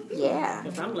know. Yeah.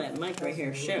 Because I'm letting my gray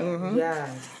hair show. Mm-hmm.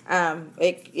 Yes.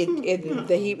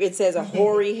 It says a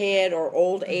hoary head or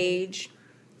old age,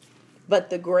 but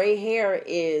the gray hair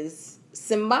is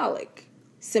symbolic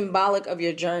of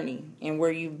your journey and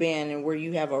where you've been and where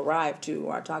you have arrived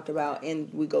to. I talked about, and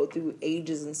we go through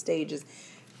ages and stages.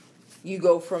 You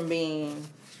go from being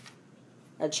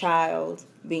a child,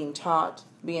 being taught,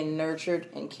 being nurtured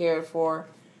and cared for,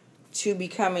 to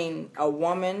becoming a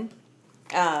woman,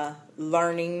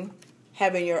 learning,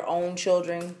 having your own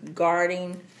children,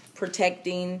 guarding,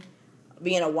 protecting,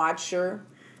 being a watcher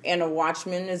and a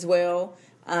watchman as well.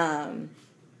 Then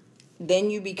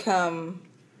you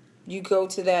go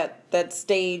to that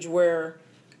stage where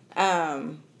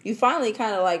you finally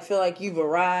kind of like feel like you've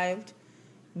arrived.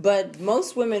 But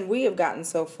most women, we have gotten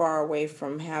so far away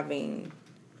from having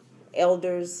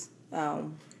elders.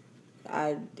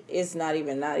 It's not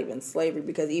even slavery,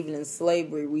 because even in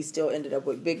slavery we still ended up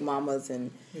with big mamas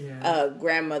and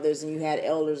grandmothers, and you had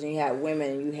elders and you had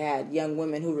women and you had young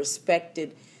women who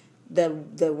respected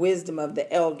the wisdom of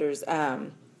the elders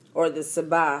or the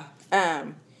Sabah.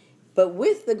 But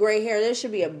with the gray hair, there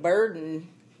should be a burden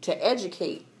to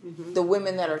educate the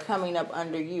women that are coming up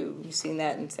under you. You've seen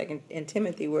that in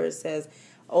Timothy, where it says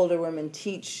older women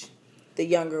teach the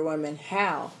younger women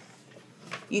how.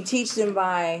 You teach them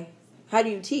by, how do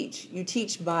you teach? You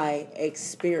teach by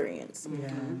experience.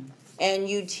 Yeah. And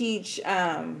you teach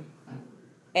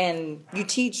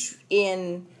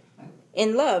in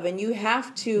love, and you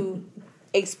have to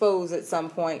expose at some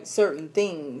point certain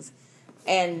things,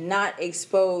 and not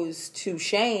exposed to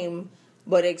shame,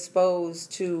 but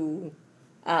exposed to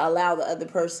allow the other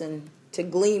person to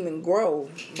gleam and grow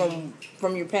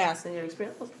from your past and your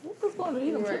experience. What's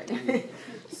going on? Right.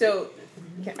 So,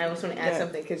 I also want to add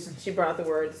something, because she brought the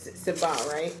word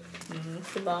Sabah, right?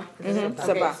 Sabah? Mm-hmm.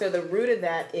 Okay, Sabah. so the root of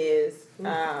that is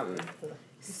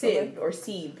Sib, or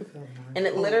Sib. And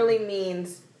it literally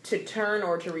means to turn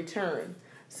or to return.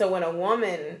 So when a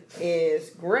woman is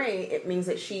gray, it means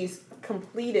that she's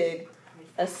completed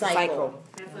a cycle.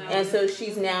 And so it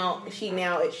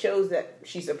shows that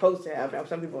she's supposed to have. Now,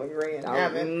 some people are gray and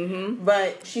haven't.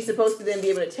 But she's supposed to then be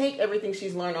able to take everything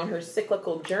she's learned on her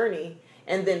cyclical journey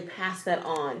and then pass that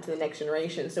on to the next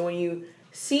generation. So when you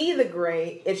see the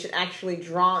gray, it should actually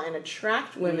draw and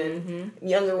attract women,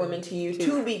 younger women to you,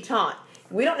 to be taught.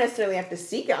 We don't necessarily have to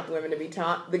seek out the women to be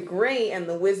taught. The gray and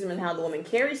the wisdom and how the woman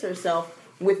carries herself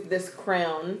with this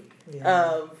crown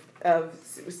of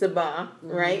Sabah,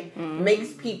 right,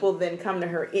 makes people then come to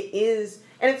her. It is,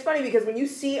 and it's funny because when you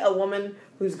see a woman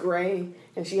who's gray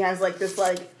and she has like this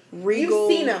like regal,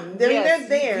 you've seen them, they're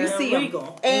there, you see regal,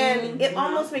 them. And it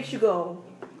almost makes you go,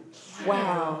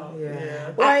 wow.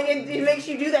 Yeah. Right, it makes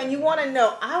you do that, and you want to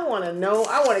know. I want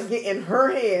to get in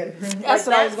her head. That's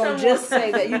what I was going to just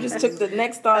say. That you just took the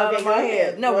next thought out of my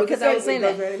head. No, because I was saying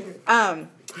that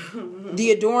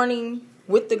the adorning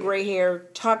with the gray hair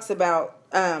talks about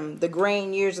the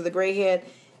graying years of the gray head.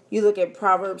 You look at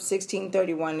Proverbs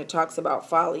 16:31. It talks about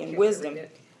folly and wisdom. Go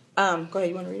ahead.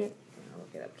 You want to read it? I'll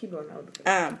look it up. Keep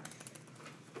going.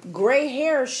 Gray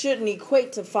hair shouldn't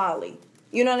equate to folly.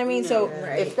 You know what I mean? So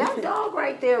if that dog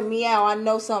right there meow, I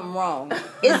know something wrong.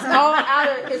 It's all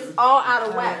out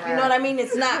of whack. You know what I mean?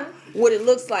 It's not what it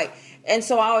looks like. And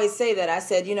so I always say that. I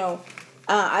said,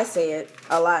 I say it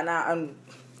a lot now.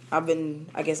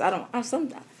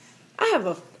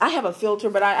 I have a filter,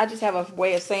 but I just have a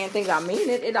way of saying things. I mean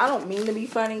it. I don't mean to be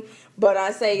funny, but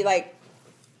I say, like,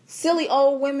 silly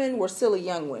old women were silly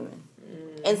young women.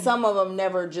 And some of them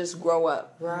never just grow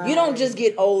up. Right. You don't just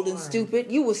get old and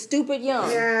stupid. You were stupid young.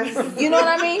 Yes. You know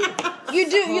what I mean? You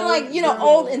do. You're like,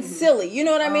 old and silly. You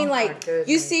know what I mean? Like,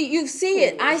 you see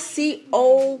it. I see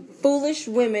old, foolish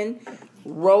women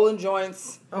rolling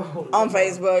joints on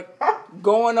Facebook,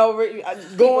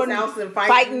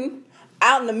 fighting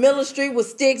out in the middle of the street with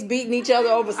sticks, beating each other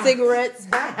over cigarettes.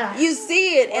 You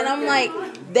see it, and I'm like,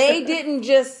 they didn't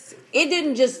just it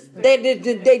didn't just they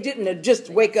didn't just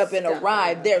wake up and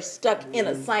arrive. They're stuck in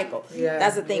a cycle. Yeah,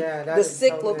 that's the thing. yeah, that the is so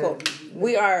cyclical.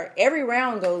 We are every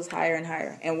round goes higher and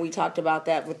higher, and we talked about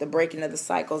that with the breaking of the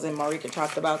cycles, and Marika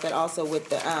talked about that also with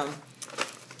the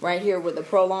right here with the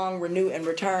prolong, renew, and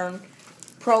return.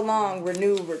 Prolong,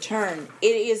 renew, return.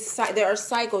 It is there are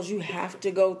cycles you have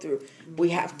to go through. We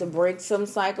have to break some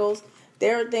cycles.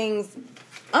 There are things.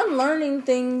 Unlearning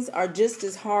things are just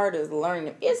as hard as learning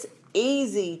them. It's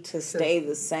easy to stay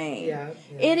the same. Yeah.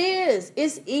 It is.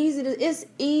 It's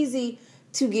easy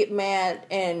to get mad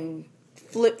and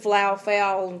flip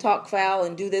foul and talk foul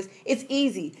and do this. It's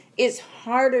easy. It's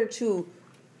harder to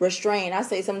restrain. I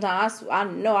say sometimes I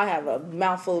know I have a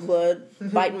mouthful of blood,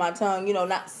 biting my tongue,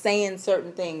 not saying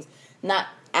certain things, not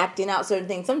acting out certain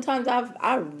things. Sometimes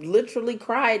I literally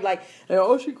cried like,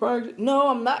 oh, she cried. No,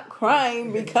 I'm not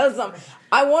crying because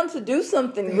I want to do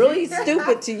something really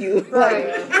stupid to you.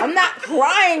 Like, I'm not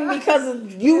crying because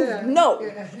of you. Yeah. No,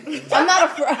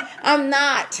 I'm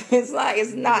not. It's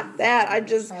not that.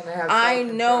 I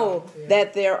know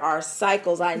that there are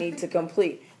cycles I need to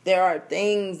complete. There are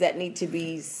things that need to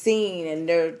be seen, and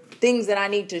there are things that I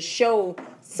need to show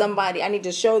somebody. I need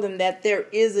to show them that there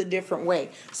is a different way.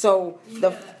 So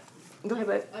go ahead,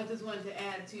 babe. I just wanted to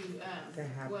add to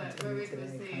what Rick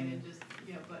was saying, and just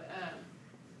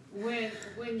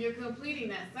when you're completing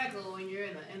that cycle, when you're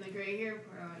in the gray hair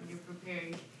pro and you're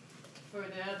preparing for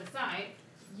the other side,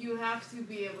 you have to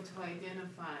be able to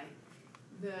identify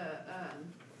the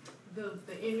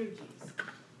energies,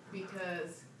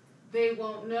 because they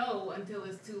won't know until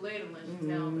it's too late unless you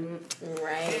tell them.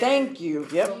 Right. Thank you.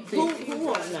 Yep. Who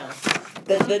won't know?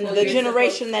 The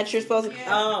generation that you're supposed to.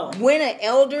 Oh. When an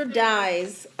elder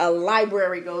dies, a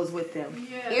library goes with them.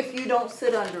 Yeah. If you don't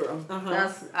sit under them,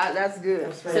 that's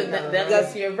good. So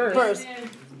that's your verse.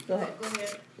 Go ahead.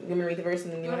 You want me to read the verse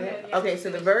and then you Go want ahead, it? yeah. Okay, so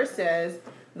the verse says,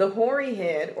 the hoary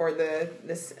head, or the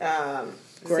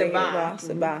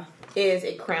Sabah, is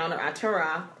a crown, or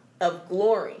Atara, of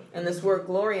glory. And this word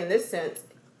glory in this sense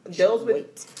deals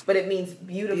with, but it means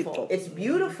beautiful. It's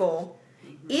beautiful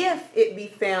if it be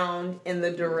found in the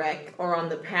direct or on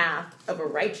the path of a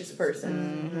righteous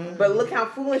person. Mm-hmm. But look how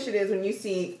foolish it is when you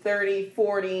see 30,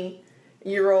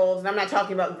 40-year-olds, and I'm not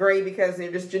talking about gray because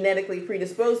they're just genetically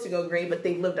predisposed to go gray, but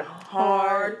they've lived a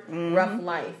hard, rough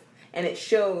life. And it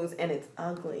shows, and it's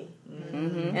ugly.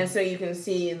 Mm-hmm. And so you can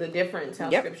see the difference, how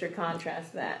Scripture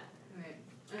contrasts that. Right.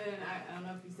 And I don't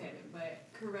know if you said it, but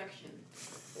correction.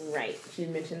 Right. She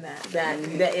mentioned that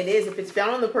it is, if it's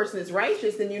found on the person that's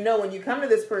righteous, then you know when you come to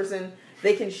this person,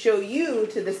 they can show you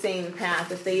to the same path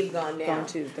that they've gone down.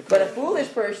 But a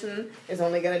foolish person is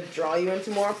only going to draw you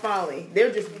into more folly.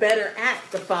 They're just better at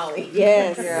the folly.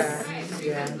 Yes. Right.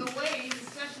 Because the way,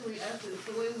 especially us,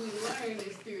 the way we learn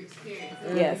is through experience.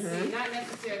 Yes. Mm-hmm. Not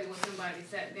necessarily what somebody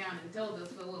sat down and told us,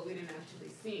 but what we didn't actually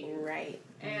see. Right.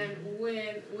 And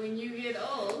when you get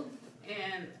old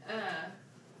and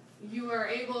you are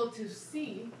able to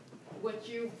see what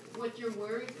your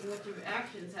words and what your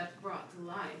actions have brought to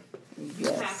life, you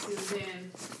have to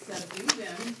then subdue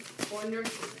them or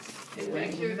nurture them. And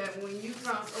make sure that when you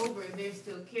cross over, they're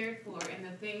still cared for, and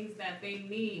the things that they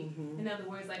need, in other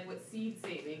words, like with seed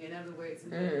saving, in other words,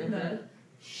 the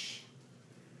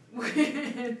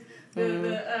good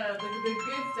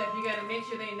stuff, you got to make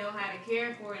sure they know how to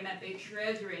care for it, and that they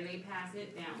treasure it and they pass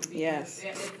it down. Because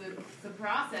it's the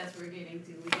process we're getting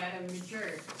to. We got to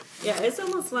mature. Yeah, it's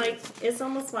almost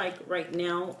like right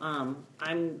now,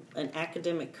 I'm an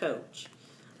academic coach.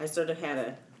 I sort of had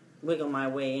to wiggle my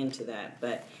way into that,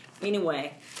 but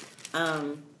anyway,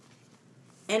 and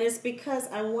it's because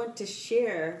I want to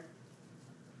share.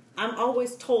 I'm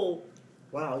always told,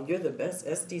 wow, you're the best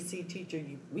SDC teacher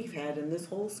we've had in this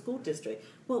whole school district.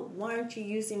 Well, why aren't you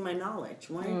using my knowledge?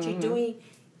 Why aren't you doing,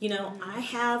 I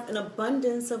have an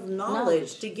abundance of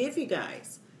knowledge to give you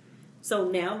guys. So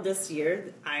now this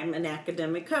year, I'm an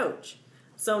academic coach.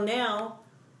 So now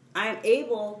I'm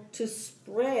able to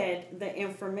spread the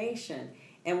information.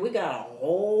 And we got a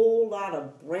whole lot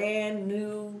of brand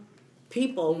new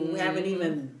people who haven't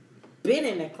even been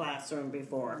in a classroom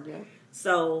before. Yeah.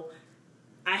 So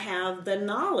I have the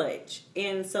knowledge.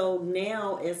 And so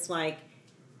now it's like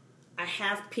I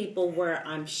have people where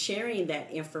I'm sharing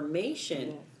that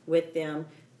information with them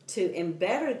to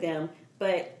embetter them,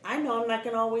 but I know I'm not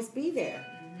going to always be there.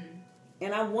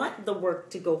 And I want the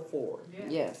work to go forward. Yeah.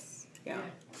 Yes. Yeah.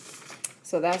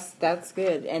 So that's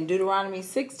good. And Deuteronomy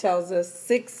 6 tells us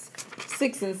 6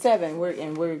 and 7.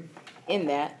 We're in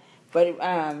that. But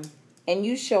and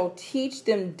you shall teach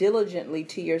them diligently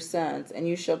to your sons, and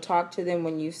you shall talk to them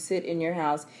when you sit in your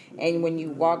house, and when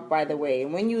you walk by the way,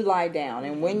 and when you lie down,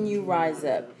 and when you rise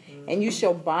up. And you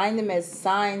shall bind them as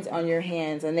signs on your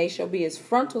hands, and they shall be as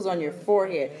frontals on your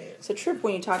forehead. It's a trip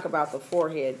when you talk about the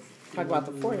forehead. Talk about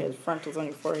the forehead, frontals on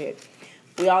your forehead.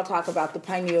 We all talk about the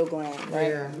pineal gland, right?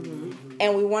 Yeah.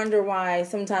 And we wonder why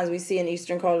sometimes we see in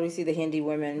Eastern culture, we see the Hindi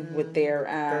women with their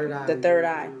the third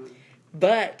eye.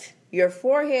 But your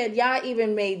forehead, Yah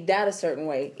even made that a certain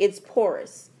way. It's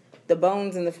porous. The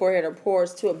bones in the forehead are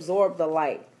porous to absorb the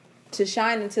light, to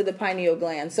shine into the pineal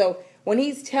gland. So when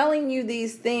he's telling you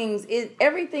these things,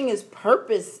 everything is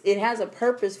purpose. It has a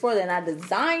purpose for that. And I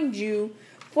designed you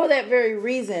for that very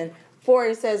reason. For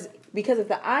it says, because if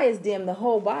the eye is dim, the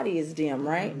whole body is dim,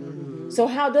 right? So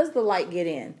how does the light get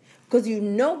in? Because you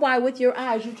know by with your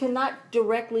eyes, you cannot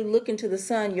directly look into the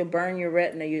sun. You'll burn your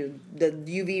retina, the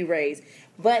UV rays.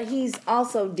 But he's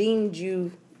also deemed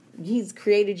you, he's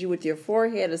created you with your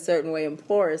forehead a certain way and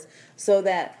porous so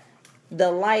that the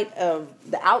light of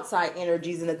the outside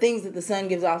energies and the things that the sun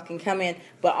gives off can come in.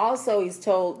 But also he's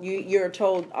told, you're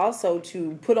told also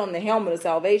to put on the helmet of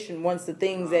salvation once the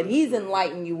things that he's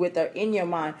enlightened you with are in your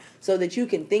mind so that you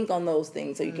can think on those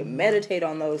things, so you can meditate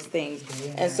on those things.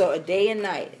 Yeah. And so a day and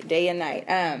night. Read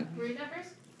that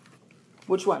verse?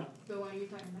 Which one? The one you're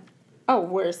talking about. Oh,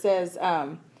 where it says,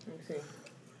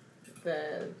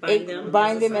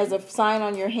 bind them as a sign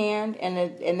on your hand,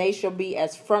 and they shall be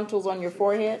as frontals on your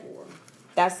forehead.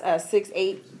 That's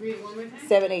 6-8,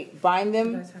 7-8. Bind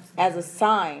them as a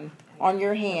sign on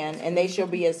your hand, and they shall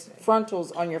be as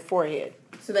frontals on your forehead.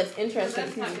 So that's interesting.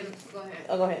 Go ahead.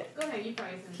 Oh, go ahead. Go ahead. You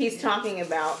probably. He's talking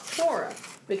about Torah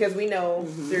because we know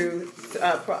through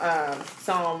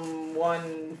Psalm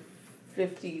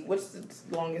 150. What's the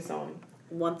longest Psalm?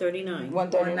 139.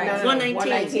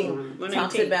 119.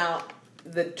 Talks about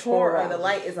the Torah. The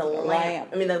light is a lamp.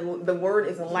 I mean, the word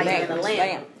is a light and a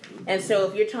lamp. And so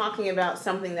if you're talking about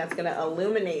something that's going to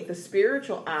illuminate the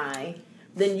spiritual eye,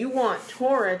 then you want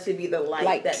Torah to be the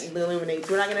light that illuminates.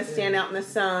 We're not going to stand out in the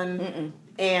sun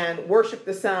and worship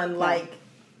the sun like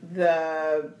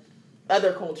the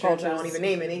other cultures. I won't even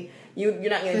name any. You're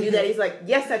not going to do that. He's like,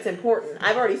 yes, that's important.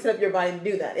 I've already set up your body to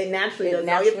do that. It naturally does.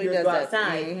 All you have to do is go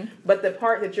outside. But the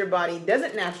part that your body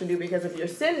doesn't naturally do because of your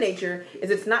sin nature is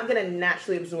it's not going to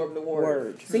naturally absorb the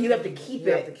word. So you have to keep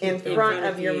it in front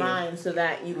of your mind so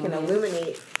that you can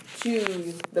illuminate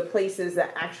to the places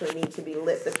that actually need to be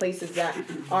lit, the places that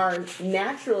are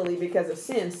naturally, because of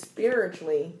sin,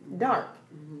 spiritually dark.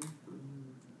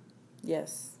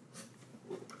 Yes.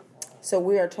 So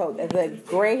we are told that the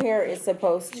gray hair is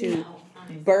supposed to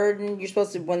burden. You're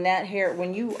supposed to,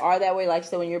 when you are that way, like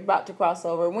so, when you're about to cross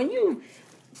over,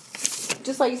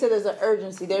 just like you said, there's an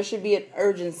urgency. There should be an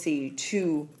urgency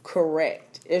to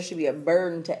correct. There should be a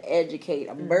burden to educate,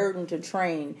 a burden to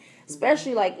train,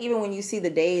 especially like even when you see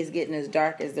the days getting as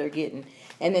dark as they're getting.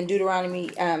 And then Deuteronomy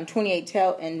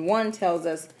 28:1 tells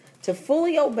us to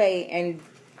fully obey and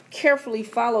carefully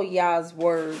follow Yah's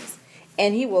words,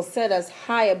 and he will set us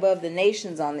high above the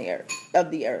nations of the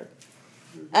earth.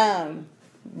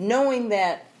 Knowing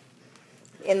that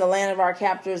in the land of our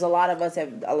captors, a lot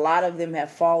of them have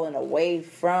fallen away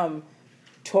from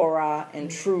Torah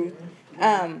and truth.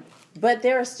 But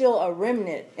there are still a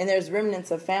remnant, and there's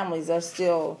remnants of families that are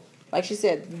still, like she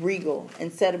said, regal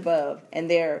and set above, and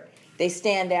they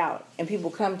stand out, and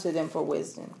people come to them for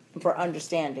wisdom, for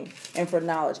understanding, and for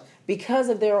knowledge. Because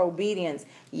of their obedience,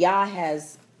 Yah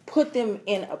has put them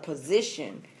in a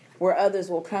position where others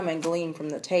will come and glean from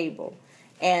the table,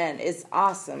 and it's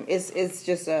awesome. It's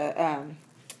just an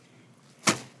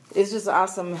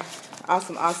awesome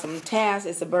task.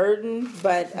 It's a burden,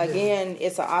 but again,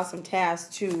 it's an awesome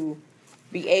task to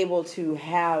be able to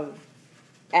have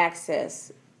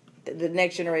access. The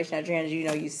next generation of trans,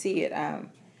 you see it.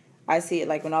 I see it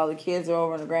like when all the kids are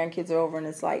over and the grandkids are over, and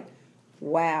it's like,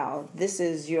 wow, this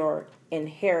is your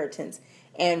inheritance.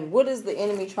 And what is the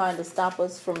enemy trying to stop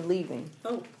us from leaving?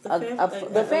 Oh,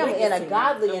 the family and a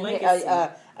godly,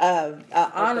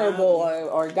 honorable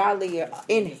or godly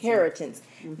inheritance.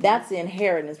 That's the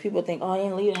inheritance. People think, oh, I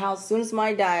didn't leave the house. As soon as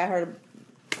somebody died, I heard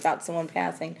about someone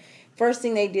passing. First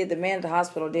thing they did, the man at the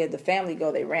hospital did, the family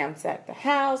they ransacked the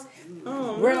house,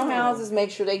 rental houses, make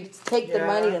sure they take the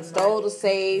money and stole the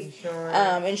safe,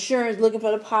 insurance, looking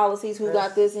for the policies, who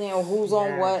got this and who's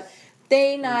on what.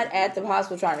 They not at the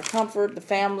hospital trying to comfort the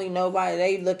family, nobody.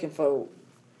 They looking for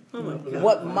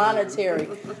what monetary.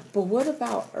 But what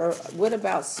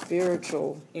about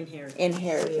spiritual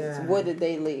inheritance? Yeah. What did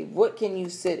they leave? What can you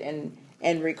sit and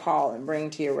recall and bring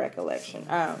to your recollection?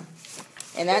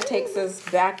 And that takes us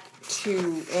back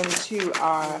into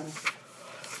our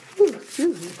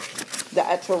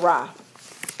the Torah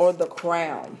or the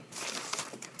crown.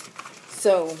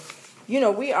 So,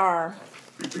 we are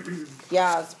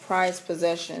Yah's prized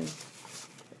possession,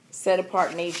 set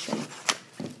apart nation.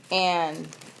 And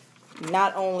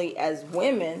not only as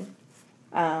women,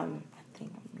 I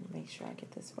think I'm going to make sure I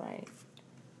get this right.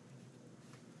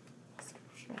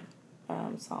 Scripture.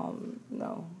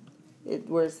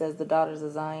 Where it says the daughters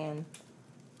of Zion.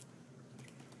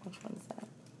 Which one is that?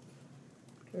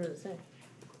 What does it say?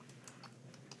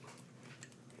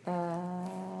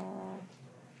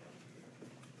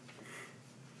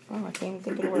 I can't even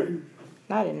think of the word.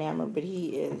 Not enamored, but he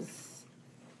is.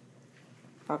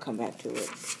 I'll come back to it.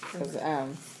 Because,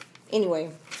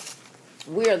 anyway,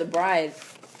 we are the bride.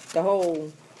 The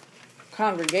whole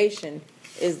congregation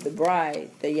is the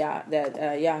bride that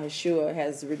Yahushua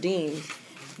has redeemed.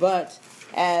 But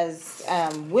as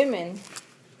women,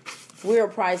 we're a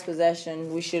prized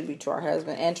possession. We should be to our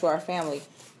husband and to our family.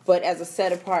 But as a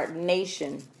set apart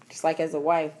nation, just like as a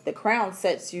wife, the crown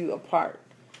sets you apart.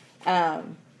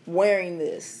 Wearing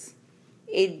this,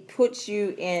 it puts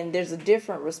you in, there's a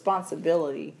different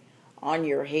responsibility on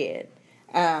your head.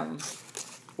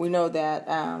 We know that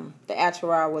the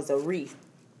Atarah was a wreath.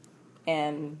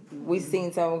 And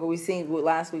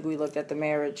last week we looked at the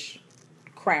marriage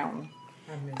crown.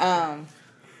 And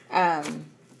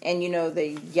you know,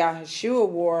 the Yahushua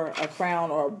wore a crown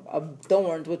or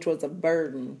thorns, which was a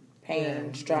burden,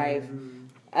 pain, strife,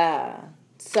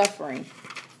 suffering.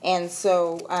 And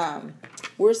so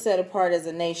we're set apart as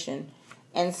a nation.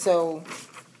 And so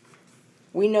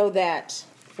we know that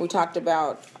we talked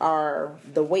about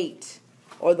the weight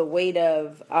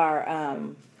of our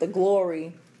the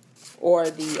glory or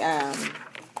the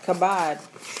kabod.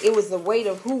 It was the weight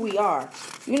of who we are.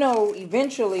 You know,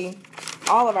 eventually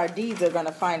all of our deeds are going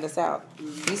to find us out.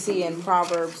 You see in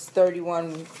Proverbs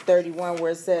 31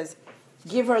 where it says,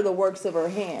 give her the works of her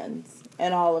hands,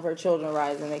 and all of her children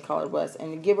rise, and they call her blessed,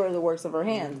 and give her the works of her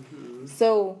hands.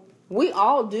 So we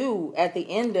all do, at the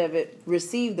end of it,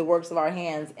 receive the works of our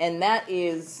hands, and that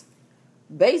is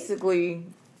basically,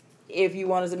 if you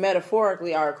want to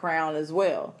metaphorically, our crown as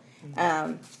well.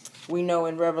 We know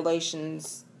in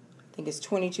Revelations, I think it's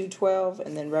 22:12,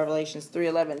 and then Revelations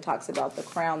 3:11 talks about the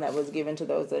crown that was given to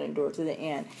those that endure to the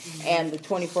end. And the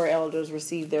 24 elders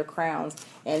received their crowns,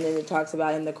 and then it talks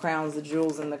about in the crowns, the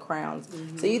jewels in the crowns.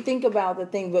 So you think about the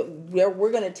thing, but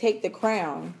we're going to take the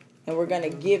crown and we're going to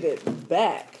give it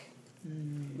back.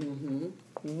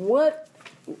 What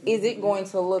is it going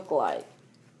to look like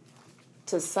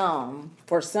for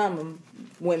some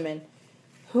women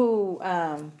who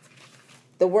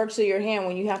the works of your hand,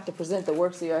 when you have to present the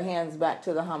works of your hands back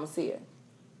to the Hamashiach?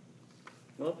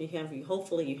 Well,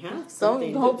 hopefully you have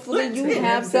something. So hopefully you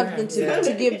have something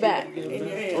to give back,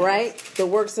 right? The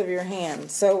works of your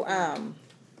hands. So,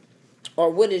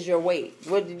 or what is your weight?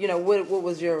 What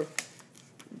was your?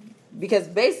 Because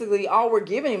basically all we're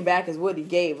giving back is what He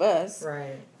gave us,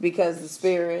 right? Because the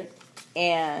Spirit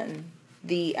and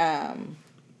the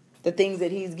things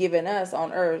that He's given us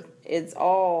on earth, it's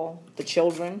all the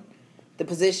children, the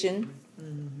position,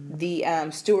 the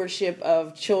stewardship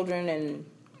of children and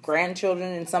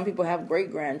grandchildren, and some people have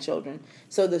great-grandchildren.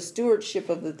 So the stewardship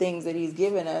of the things that He's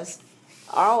given us,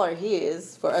 all are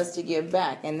His for us to give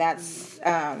back. And that's,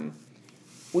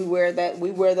 we wear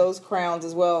those crowns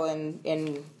as well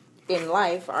in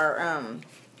life. Our,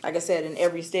 like I said, in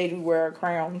every stage we wear our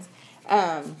crowns.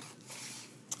 I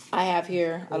have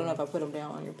here, I don't know if I put them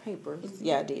down on your papers.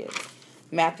 Yeah, I did.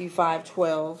 Matthew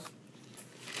 5:12.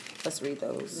 Let's read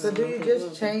those. So do you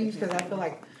just change? Because I feel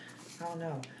like, I don't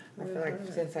know. I feel like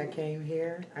since I came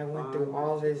here, I went through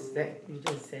all this that you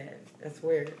just said. That's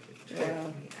weird. It tripped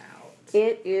me out.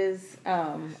 It is,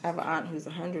 I have an aunt who's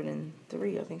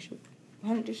 103. I think she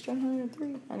just turned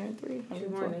 103. 103. She's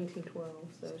born in 1812,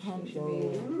 so she should be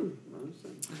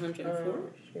 104?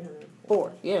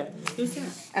 4, yeah. Who's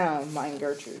that? Mine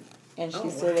Gertrude. And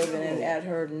she's still living at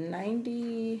her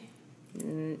 98th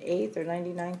or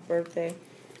 99th birthday.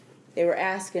 They were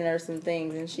asking her some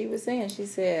things, and she was saying, she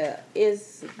said,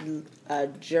 it's a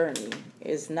journey.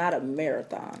 It's not a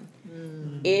marathon.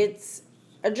 It's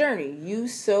a journey. You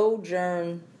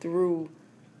sojourn through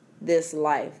this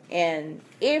life. And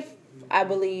if, I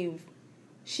believe,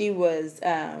 she was,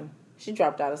 she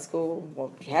dropped out of school.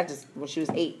 Well, she had to, when she was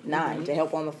 8, 9, to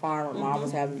help on the farm. Her mom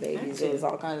was having babies. There was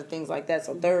all kinds of things like that.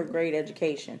 So 3rd grade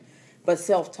education, but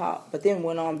self-taught. But then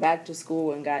went on back to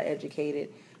school and got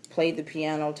educated. Played the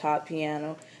piano, taught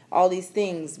piano, all these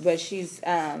things. But she's,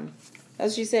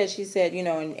 as she said, you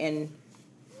know,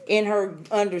 in her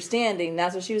understanding,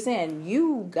 that's what she was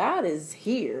saying. God is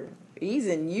here. He's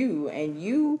in you, and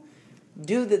you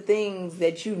do the things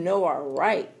that you know are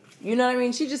right. You know what I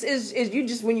mean? She just is you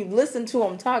just, when you listen to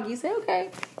him talk, you say,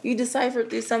 okay. You decipher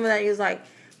through some of that. He was like,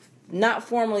 not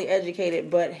formally educated,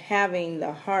 but having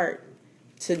the heart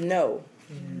to know.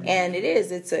 Mm-hmm. And it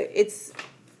is. It's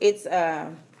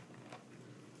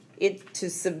to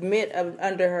submit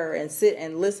under her and sit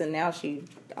and listen. Now she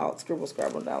all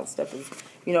scrabble down stuff is,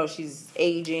 you know, she's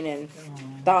aging and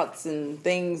thoughts and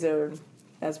things are,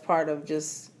 that's part of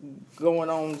just going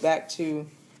on back to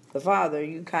the father.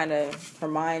 You kind of, her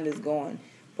mind is going.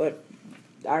 But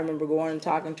I remember going and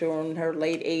talking to her in her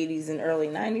late 80s and early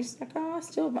 90s. Like, oh, I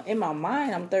still, in my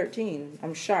mind, I'm 13.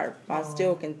 I'm sharp. I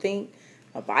still can think.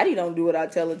 My body don't do what I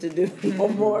tell it to do no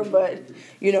more, but,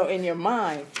 you know, in your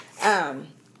mind.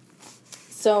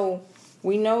 So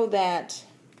we know that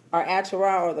our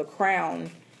Atarah, or the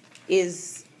crown,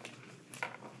 is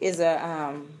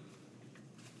a,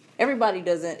 everybody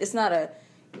doesn't,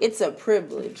 it's a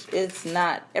privilege. It's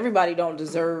not, everybody don't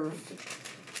deserve,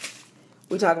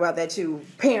 we talk about that too,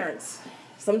 parents.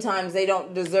 Sometimes they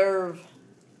don't deserve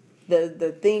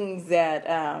the things that,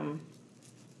 I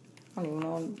don't even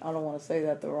know, I don't want to say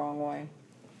that the wrong way.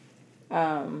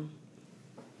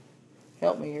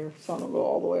 Help me here, so I don't go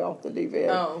all the way off the deep end.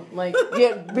 Oh, like,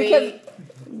 yeah,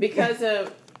 because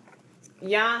of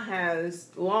Yah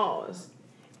has laws,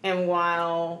 and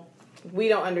while we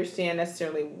don't understand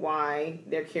necessarily why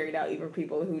they're carried out, even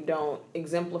people who don't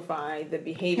exemplify the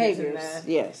behaviors in that,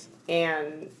 yes,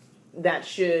 and that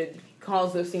should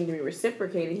cause those things to be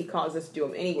reciprocated, he calls us to do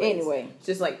them anyway. It's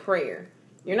just like prayer.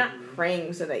 You're not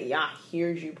praying so that Yah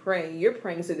hears you pray. You're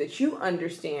praying so that you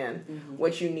understand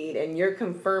what you need, and you're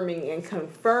confirming and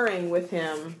conferring with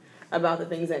him about the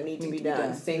things that need to be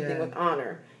done. Same thing with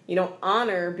honor. You don't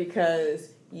honor because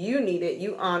you need it.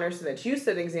 You honor so that you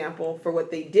set example for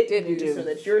what they didn't do, so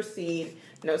that your seed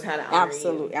knows how to honor you.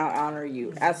 Absolutely, I'll honor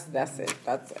you. That's it.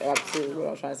 That's absolutely what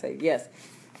I was trying to say. Yes.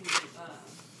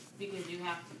 Because you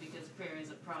have to, because prayer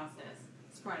is a process.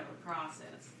 It's part of a process.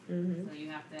 Mm-hmm. So you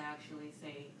have to actually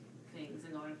say things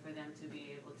in order for them to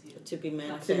be able to be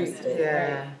manifested.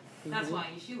 Yeah. That's why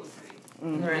Yeshua prayed.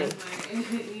 Mm-hmm. Right.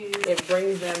 It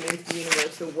brings them into the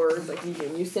universe. The words, like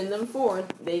you send them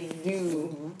forth, they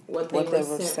do what they were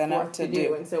sent forth to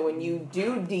do. And so when you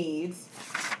do deeds,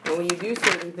 and when you do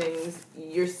certain things,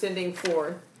 you're sending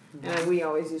forth, and we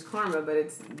always use karma, but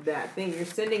it's that thing. You're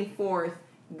sending forth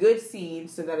good seed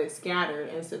so that it's scattered,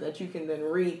 and so that you can then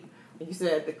reap, like you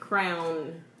said, the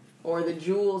crown or the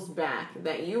jewels back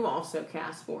that you also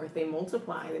cast forth. They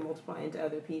multiply into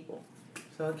other people.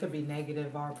 So it could be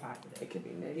negative or positive. It could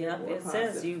be negative Yep, or it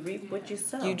positive. says you reap what you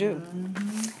sow. You do.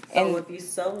 Mm-hmm. So And if you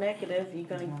sow negative, you're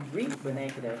going to reap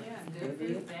negative. Yeah, good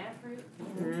fruit, bad fruit.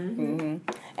 Mm-hmm.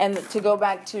 And to go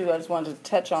back to, I just wanted to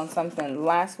touch on something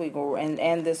last week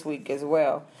and this week as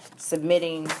well,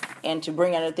 submitting and to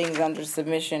bring other things under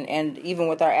submission. And even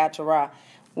with our Atarah,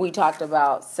 we talked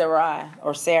about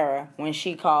Sarah, when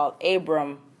she called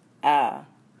Abram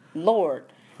Lord.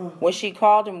 What she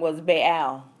called him was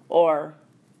Baal, or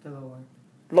The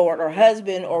Lord, or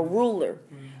husband, or ruler,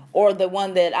 or the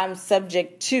one that I'm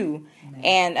subject to.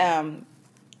 And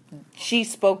she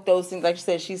spoke those things, like she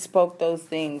said, she spoke those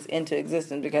things into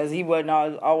existence, because he wasn't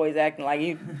always acting like,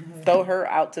 you throw her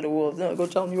out to the wolves. No, go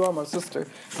tell them you are my sister,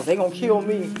 because they're going to kill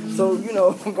me. So,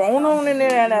 going on in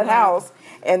there in that house.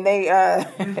 And they,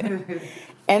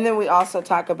 and then we also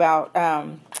talk about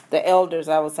the elders.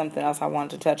 That was something else I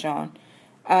wanted to touch on.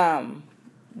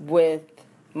 With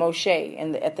Moshe,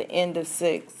 and at the end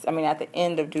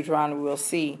of Deuteronomy, we'll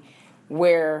see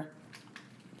where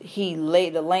he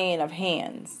laid the laying of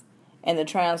hands and the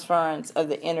transference of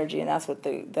the energy, and that's what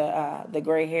the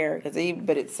gray hair.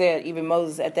 But it said even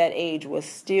Moses at that age was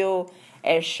still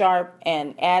as sharp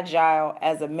and agile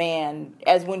as a man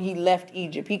as when he left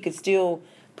Egypt. He could still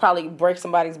probably break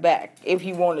somebody's back if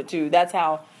he wanted to. That's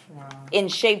how in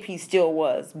shape he still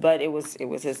was. But it was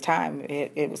his time.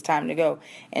 It was time to go.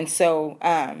 And so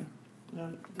Now,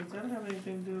 does that have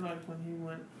anything to do, like when he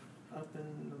went up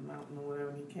in the mountain or whatever,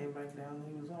 and he came back down,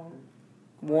 he was all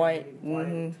white.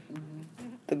 Mm-hmm.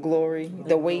 The glory,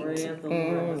 the weight,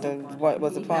 what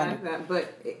was upon him. That,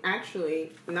 but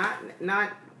actually, not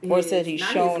Or said he's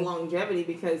shown his longevity,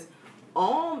 because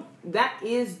all that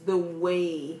is the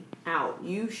way out.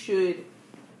 You should.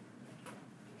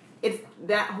 It's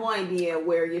that whole idea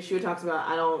where Yeshua talks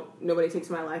about, nobody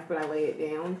takes my life, but I lay it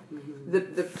down.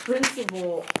 Mm-hmm. The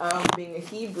principle of being a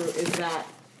Hebrew is that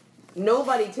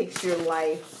nobody takes your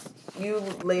life. You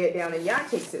lay it down and Yah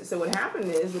takes it. So what happened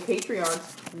is the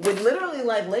patriarchs would literally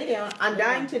lay down, I'm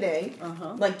dying today.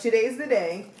 Like today's the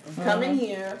day. Come in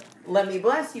here. Let me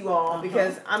bless you all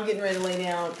because I'm getting ready to lay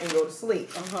down and go to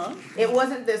sleep. It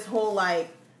wasn't this whole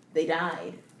they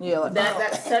died. Yeah, like,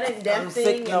 that sudden death I'm thing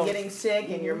sick, and no. getting sick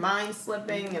and your mind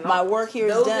slipping and My all, work here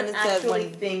is those done. are It says actually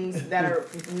when things that are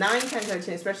 9 times out of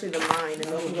 10, especially the mind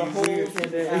and the holes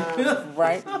and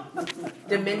right.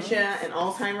 dementia and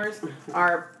Alzheimer's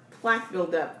are plaque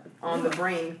buildup on the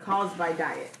brain caused by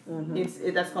diet.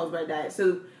 That's caused by diet.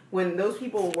 So when those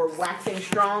people were waxing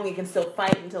strong and can still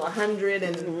fight until 100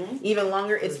 and even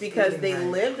longer, it's because they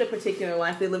lived a particular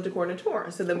life. They lived according to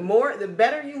Torah. So the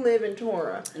better you live in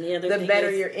Torah, the better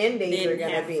your end days are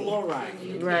going to be.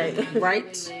 Fluoride. Right.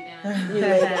 You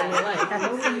lay down your life.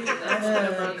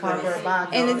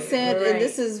 And it said, and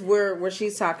this is where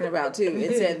she's talking about too.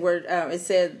 It said it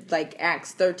said like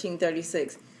Acts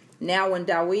 13:36. Now when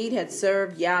Dawid had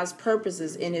served Yah's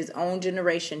purposes in his own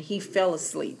generation, he fell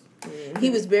asleep. He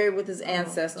was buried with his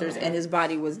ancestors, and his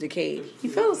body was decayed. He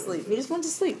fell asleep. He just went to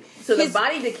sleep. So the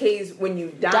body decays when you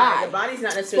die. The body's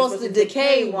not necessarily supposed to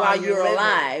decay while you're living.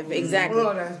 alive. Exactly.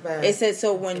 Oh, that's bad. It said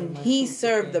so when he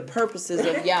served the purposes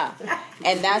of Yah,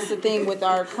 and that's the thing with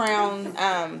our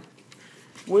crown.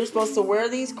 We're supposed to wear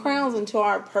these crowns until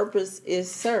our purpose is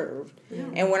served,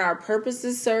 and when our purpose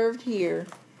is served here,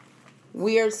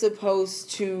 we are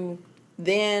supposed to.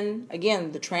 Then,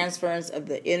 again, the transference of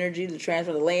the energy,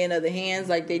 the laying of the hands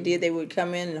like they did. They would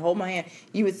come in and hold my hand.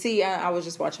 You would see, I was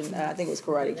just watching, I think it was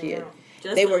Karate Kid.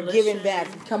 They were giving back.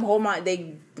 Come hold my,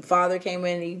 the father came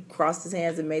in, he crossed his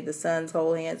hands and made the sons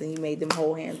hold hands, and he made them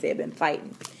hold hands. They had been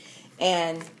fighting.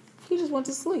 And he just went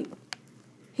to sleep.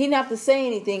 He didn't have to say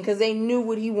anything because they knew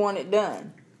what he wanted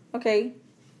done. Okay,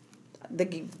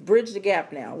 bridge the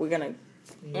gap now. We're going to.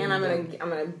 And I'm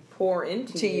gonna pour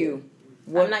into you.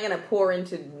 I'm not gonna pour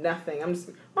into nothing. I'm just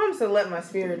gonna let my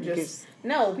spirit just.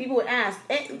 No, people would ask.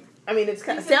 I mean, it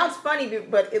sounds funny,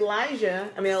 but Elisha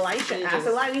asked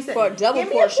Elijah. He said, for a double "Give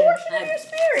me portion. a portion of your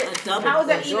spirit." How is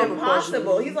that even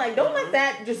possible? He's like, "Don't let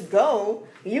that just go.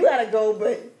 You gotta go,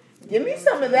 but give me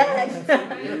some of that."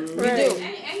 You do.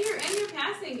 And your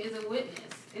passing is a witness.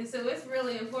 And so it's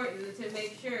really important to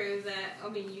make sure that, I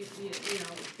mean, you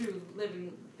know, through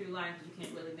living through life, you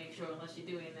can't really make sure unless you're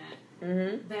doing that,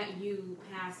 that you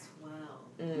pass well.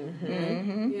 You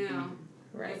know,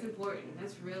 that's important.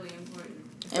 That's really important.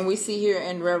 And we see here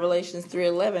in Revelations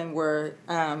 3:11 where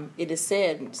it is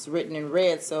said, it's written in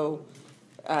red, so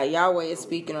Yahweh is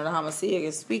speaking, or the Hamashiach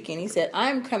is speaking. He said,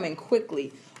 I'm coming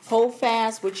quickly. Hold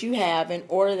fast what you have in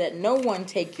order that no one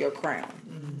take your crown.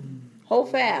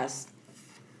 Hold fast.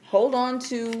 Hold on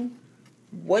to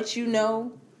what you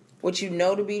know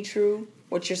to be true,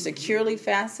 what you're securely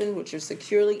fastened, what you're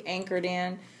securely anchored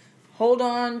in. Hold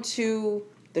on to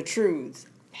the truths.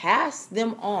 Pass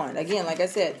them on. Again, like I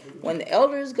said, when the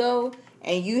elders go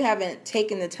and you haven't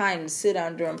taken the time to sit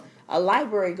under them, a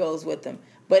library goes with them.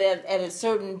 But at a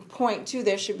certain point, too,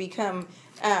 there should become,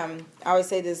 I always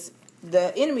say this,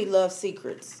 the enemy loves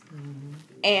secrets.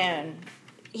 And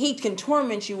he can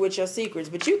torment you with your secrets,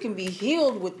 but you can be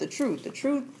healed with the truth. The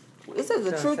truth, it says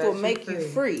the truth will make you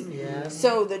free. Yeah.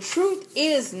 So the truth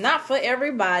is not for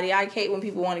everybody. I hate when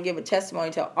people want to give a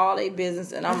testimony, tell all their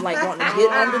business, and I'm like wanting to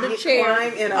get under the chair,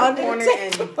 climb in a corner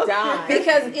and die.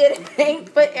 Because it ain't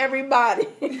for everybody.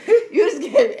 You just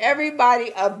give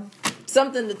everybody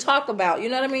something to talk about. You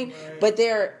know what I mean? Right. But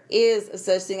there is a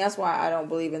such thing. That's why I don't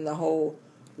believe in the whole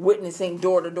witnessing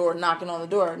door to door, knocking on the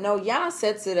door. No, Yah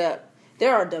sets it up.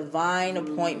 There are divine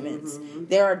appointments.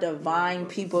 There are divine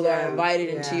people that are invited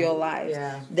into your life.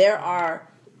 Yeah. There are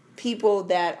people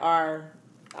that are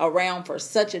around for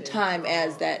such a time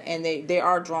as that, and they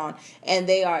are drawn, and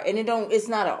they are, and it's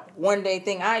not a one day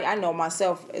thing. I know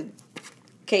myself,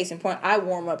 case in point, I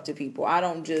warm up to people. I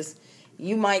don't just,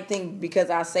 you might think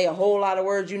because I say a whole lot of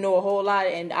words, you know a whole lot,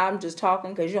 and I'm just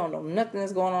talking because you don't know nothing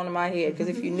that's going on in my head. Because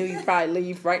if you knew, you'd probably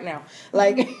leave right now.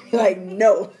 Like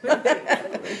no,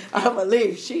 I'm gonna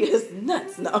leave. She is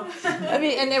nuts. No, I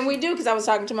mean, and then we do, because I was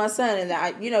talking to my son,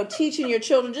 and teaching your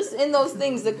children just in those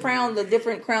things, the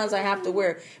different crowns I have to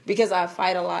wear, because I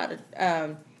fight a lot.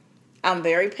 I'm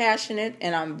very passionate,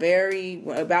 and I'm very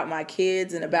about my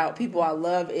kids and about people I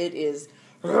love. It is.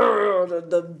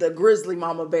 The grizzly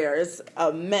mama bear. It's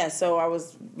a mess. So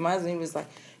my husband was like,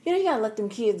 you gotta let them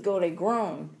kids go, they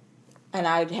grown. And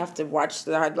I'd have to watch,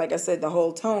 like I said, the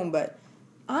whole tone, but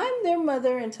I'm their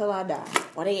mother until I die.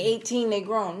 Well, they 18, they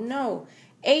grown. No,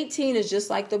 18 is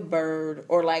just like the bird,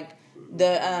 or like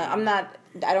I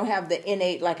don't have the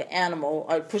innate like an animal.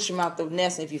 I push them out the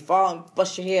nest, and if you fall and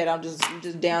bust your head, I'm just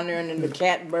down there, and then the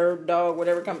cat, bird, dog,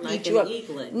 whatever come like eat you up.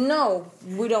 Eaglet. No,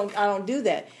 I don't do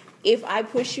that. If I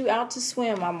push you out to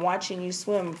swim, I'm watching you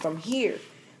swim from here.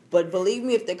 But believe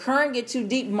me, if the current get too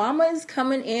deep, mama is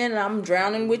coming in and I'm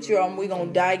drowning with you, and we're going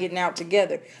to die getting out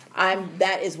together.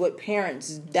 That is what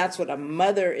that's what a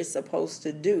mother is supposed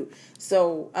to do.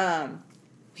 So,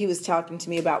 he was talking to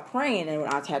me about praying, and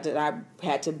I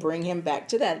had to bring him back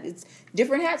to that. It's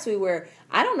different hats we wear.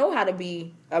 I don't know how to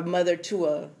be a mother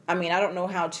I don't know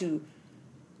how to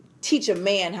teach a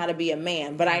man how to be a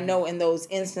man, but I know in those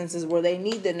instances where they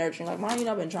need the nurturing, like, Mom,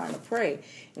 I've been trying to pray.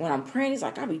 And when I'm praying, he's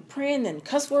like, I'll be praying, then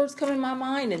cuss words come in my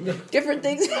mind and different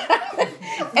things happen.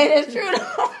 And it's true.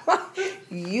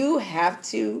 You have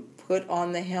to put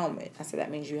on the helmet. I said,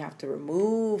 that means you have to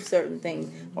remove certain things.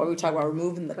 Or we talk about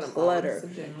removing the clutter.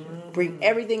 Bring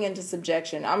everything into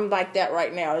subjection. I'm like that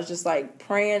right now. It's just like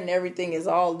praying and everything is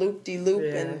all loop-de-loop.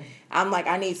 Yeah. And I'm like,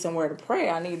 I need somewhere to pray.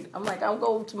 I'm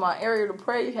going to my area to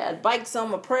pray. You had bikes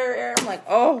on my prayer area. I'm like,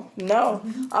 oh, no.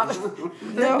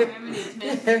 No.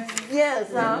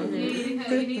 Yes.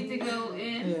 You need to go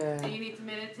in and you need to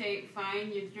meditate.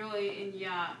 Find your joy in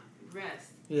Yah.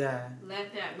 Rest. Yeah.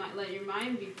 Let your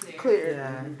mind be clear. Clear.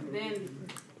 Yeah. Then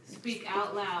speak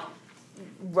out loud.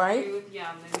 Right. Pray with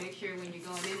Yah. And make sure when you're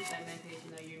going into that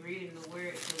meditation, you're reading the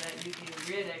word so that you can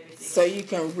rid everything. So you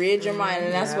can rid your mind,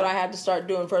 and that's what I had to start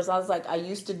doing first. I was like, I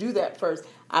used to do that first.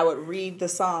 I would read the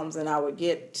Psalms, and I would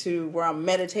get to where I'm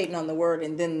meditating on the word,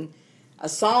 and then a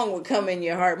song would come in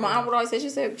your heart. Mom would always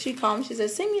say, she called me, she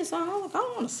said, sing me a song. I'm like, I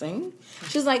don't want to sing.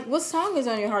 She's like, what song is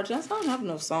on your heart? I said, I don't have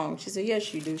no song. She said,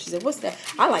 yes, you do. She said, what's that?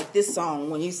 I like this song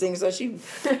when you sing. So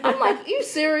I'm like, you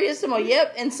serious? I'm like,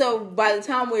 yep. And so by the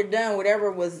time we're done,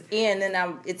 whatever was in,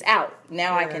 then it's out.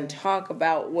 Now I can talk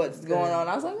about what's going on.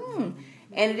 I was like,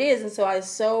 And it is. And so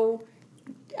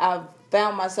I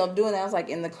found myself doing that. I was like,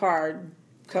 in the car,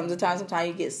 comes a time, sometimes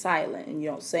you get silent and you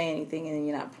don't say anything, and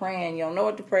you're not praying. You don't know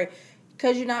what to pray.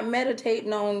 Because you're not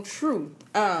meditating on truth.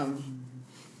 Our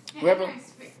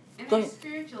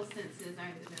spiritual senses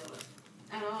aren't developed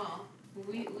at all.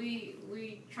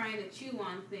 We trying to chew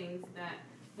on things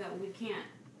that we can't.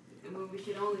 Where we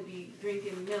should only be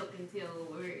drinking milk until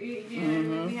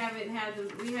we haven't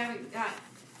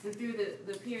gotten through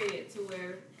the period to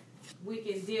where we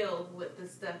can deal with the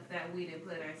stuff that we didn't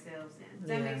put ourselves in. Does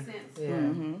that make sense?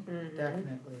 Yeah,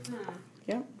 definitely.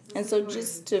 Yep. And so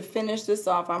just to finish this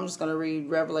off, I'm just going to read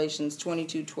Revelations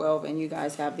 22:12, and you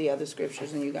guys have the other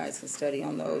scriptures, and you guys can study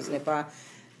on those. And if I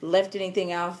left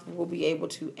anything out, we'll be able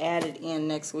to add it in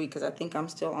next week, because I think I'm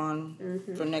still on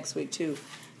for next week too.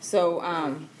 So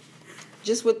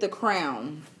just with the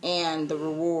crown and the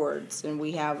rewards, and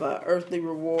we have an earthly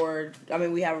reward.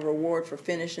 We have a reward for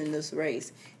finishing this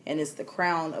race, and it's the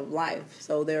crown of life.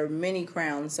 So there are many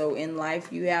crowns. So in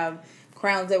life, you have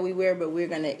crowns that we wear, but we're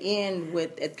going to end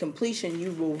with, at completion,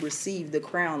 you will receive the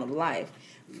crown of life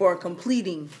for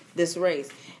completing this race.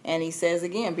 And he says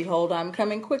again, behold, I'm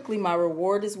coming quickly. My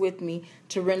reward is with me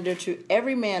to render to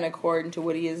every man according to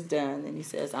what he has done. And he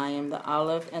says, I am the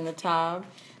Aleph and the Tav,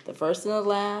 the first and the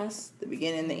last, the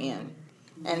beginning and the end.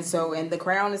 And so, and the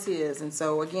crown is his. And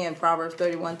so again, Proverbs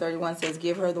 31:31 says,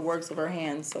 give her the works of her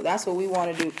hands. So that's what we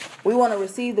want to do. We want to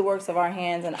receive the works of our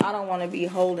hands, and I don't want to be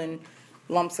holding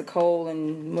lumps of coal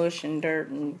and mush and dirt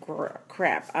and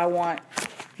crap. I want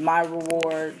my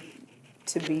reward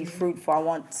to be fruitful. I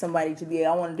want it to be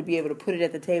able to put it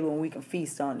at the table and we can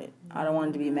feast on it. I don't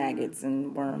want it to be maggots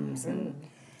and worms, and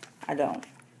I don't.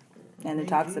 And it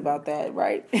talks about that,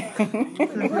 right?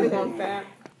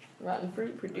 Rotten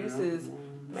fruit produces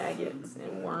maggots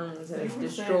and worms and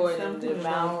destroy and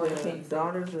devour.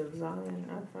 Daughters of Zion,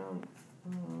 I found,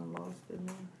 I lost it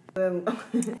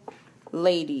now.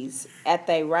 Ladies, at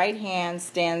thy right hand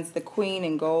stands the queen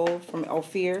in gold from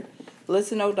Ophir.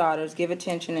 Listen, O daughters, give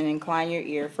attention and incline your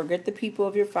ear. Forget the people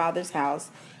of your father's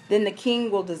house. Then the king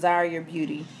will desire your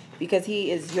beauty, because he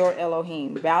is your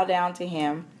Elohim. Bow down to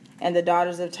him, and the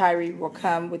daughters of Tyre will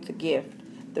come with the gift.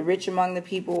 The rich among the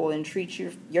people will entreat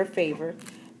your favor.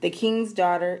 The king's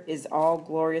daughter is all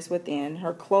glorious within.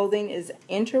 Her clothing is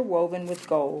interwoven with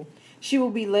gold. She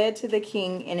will be led to the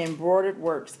king in embroidered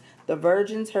works. The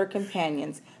virgins, her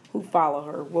companions, who follow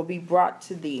her, will be brought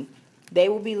to thee. They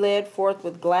will be led forth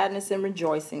with gladness and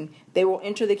rejoicing. They will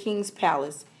enter the king's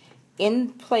palace. In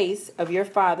place of your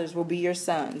fathers will be your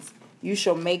sons. You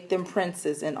shall make them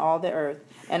princes in all the earth,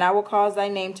 and I will cause thy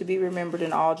name to be remembered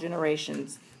in all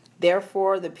generations.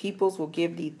 Therefore the peoples will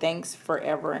give thee thanks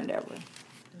forever and ever.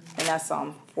 And that's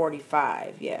Psalm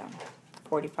 45,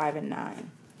 45 and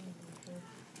 9.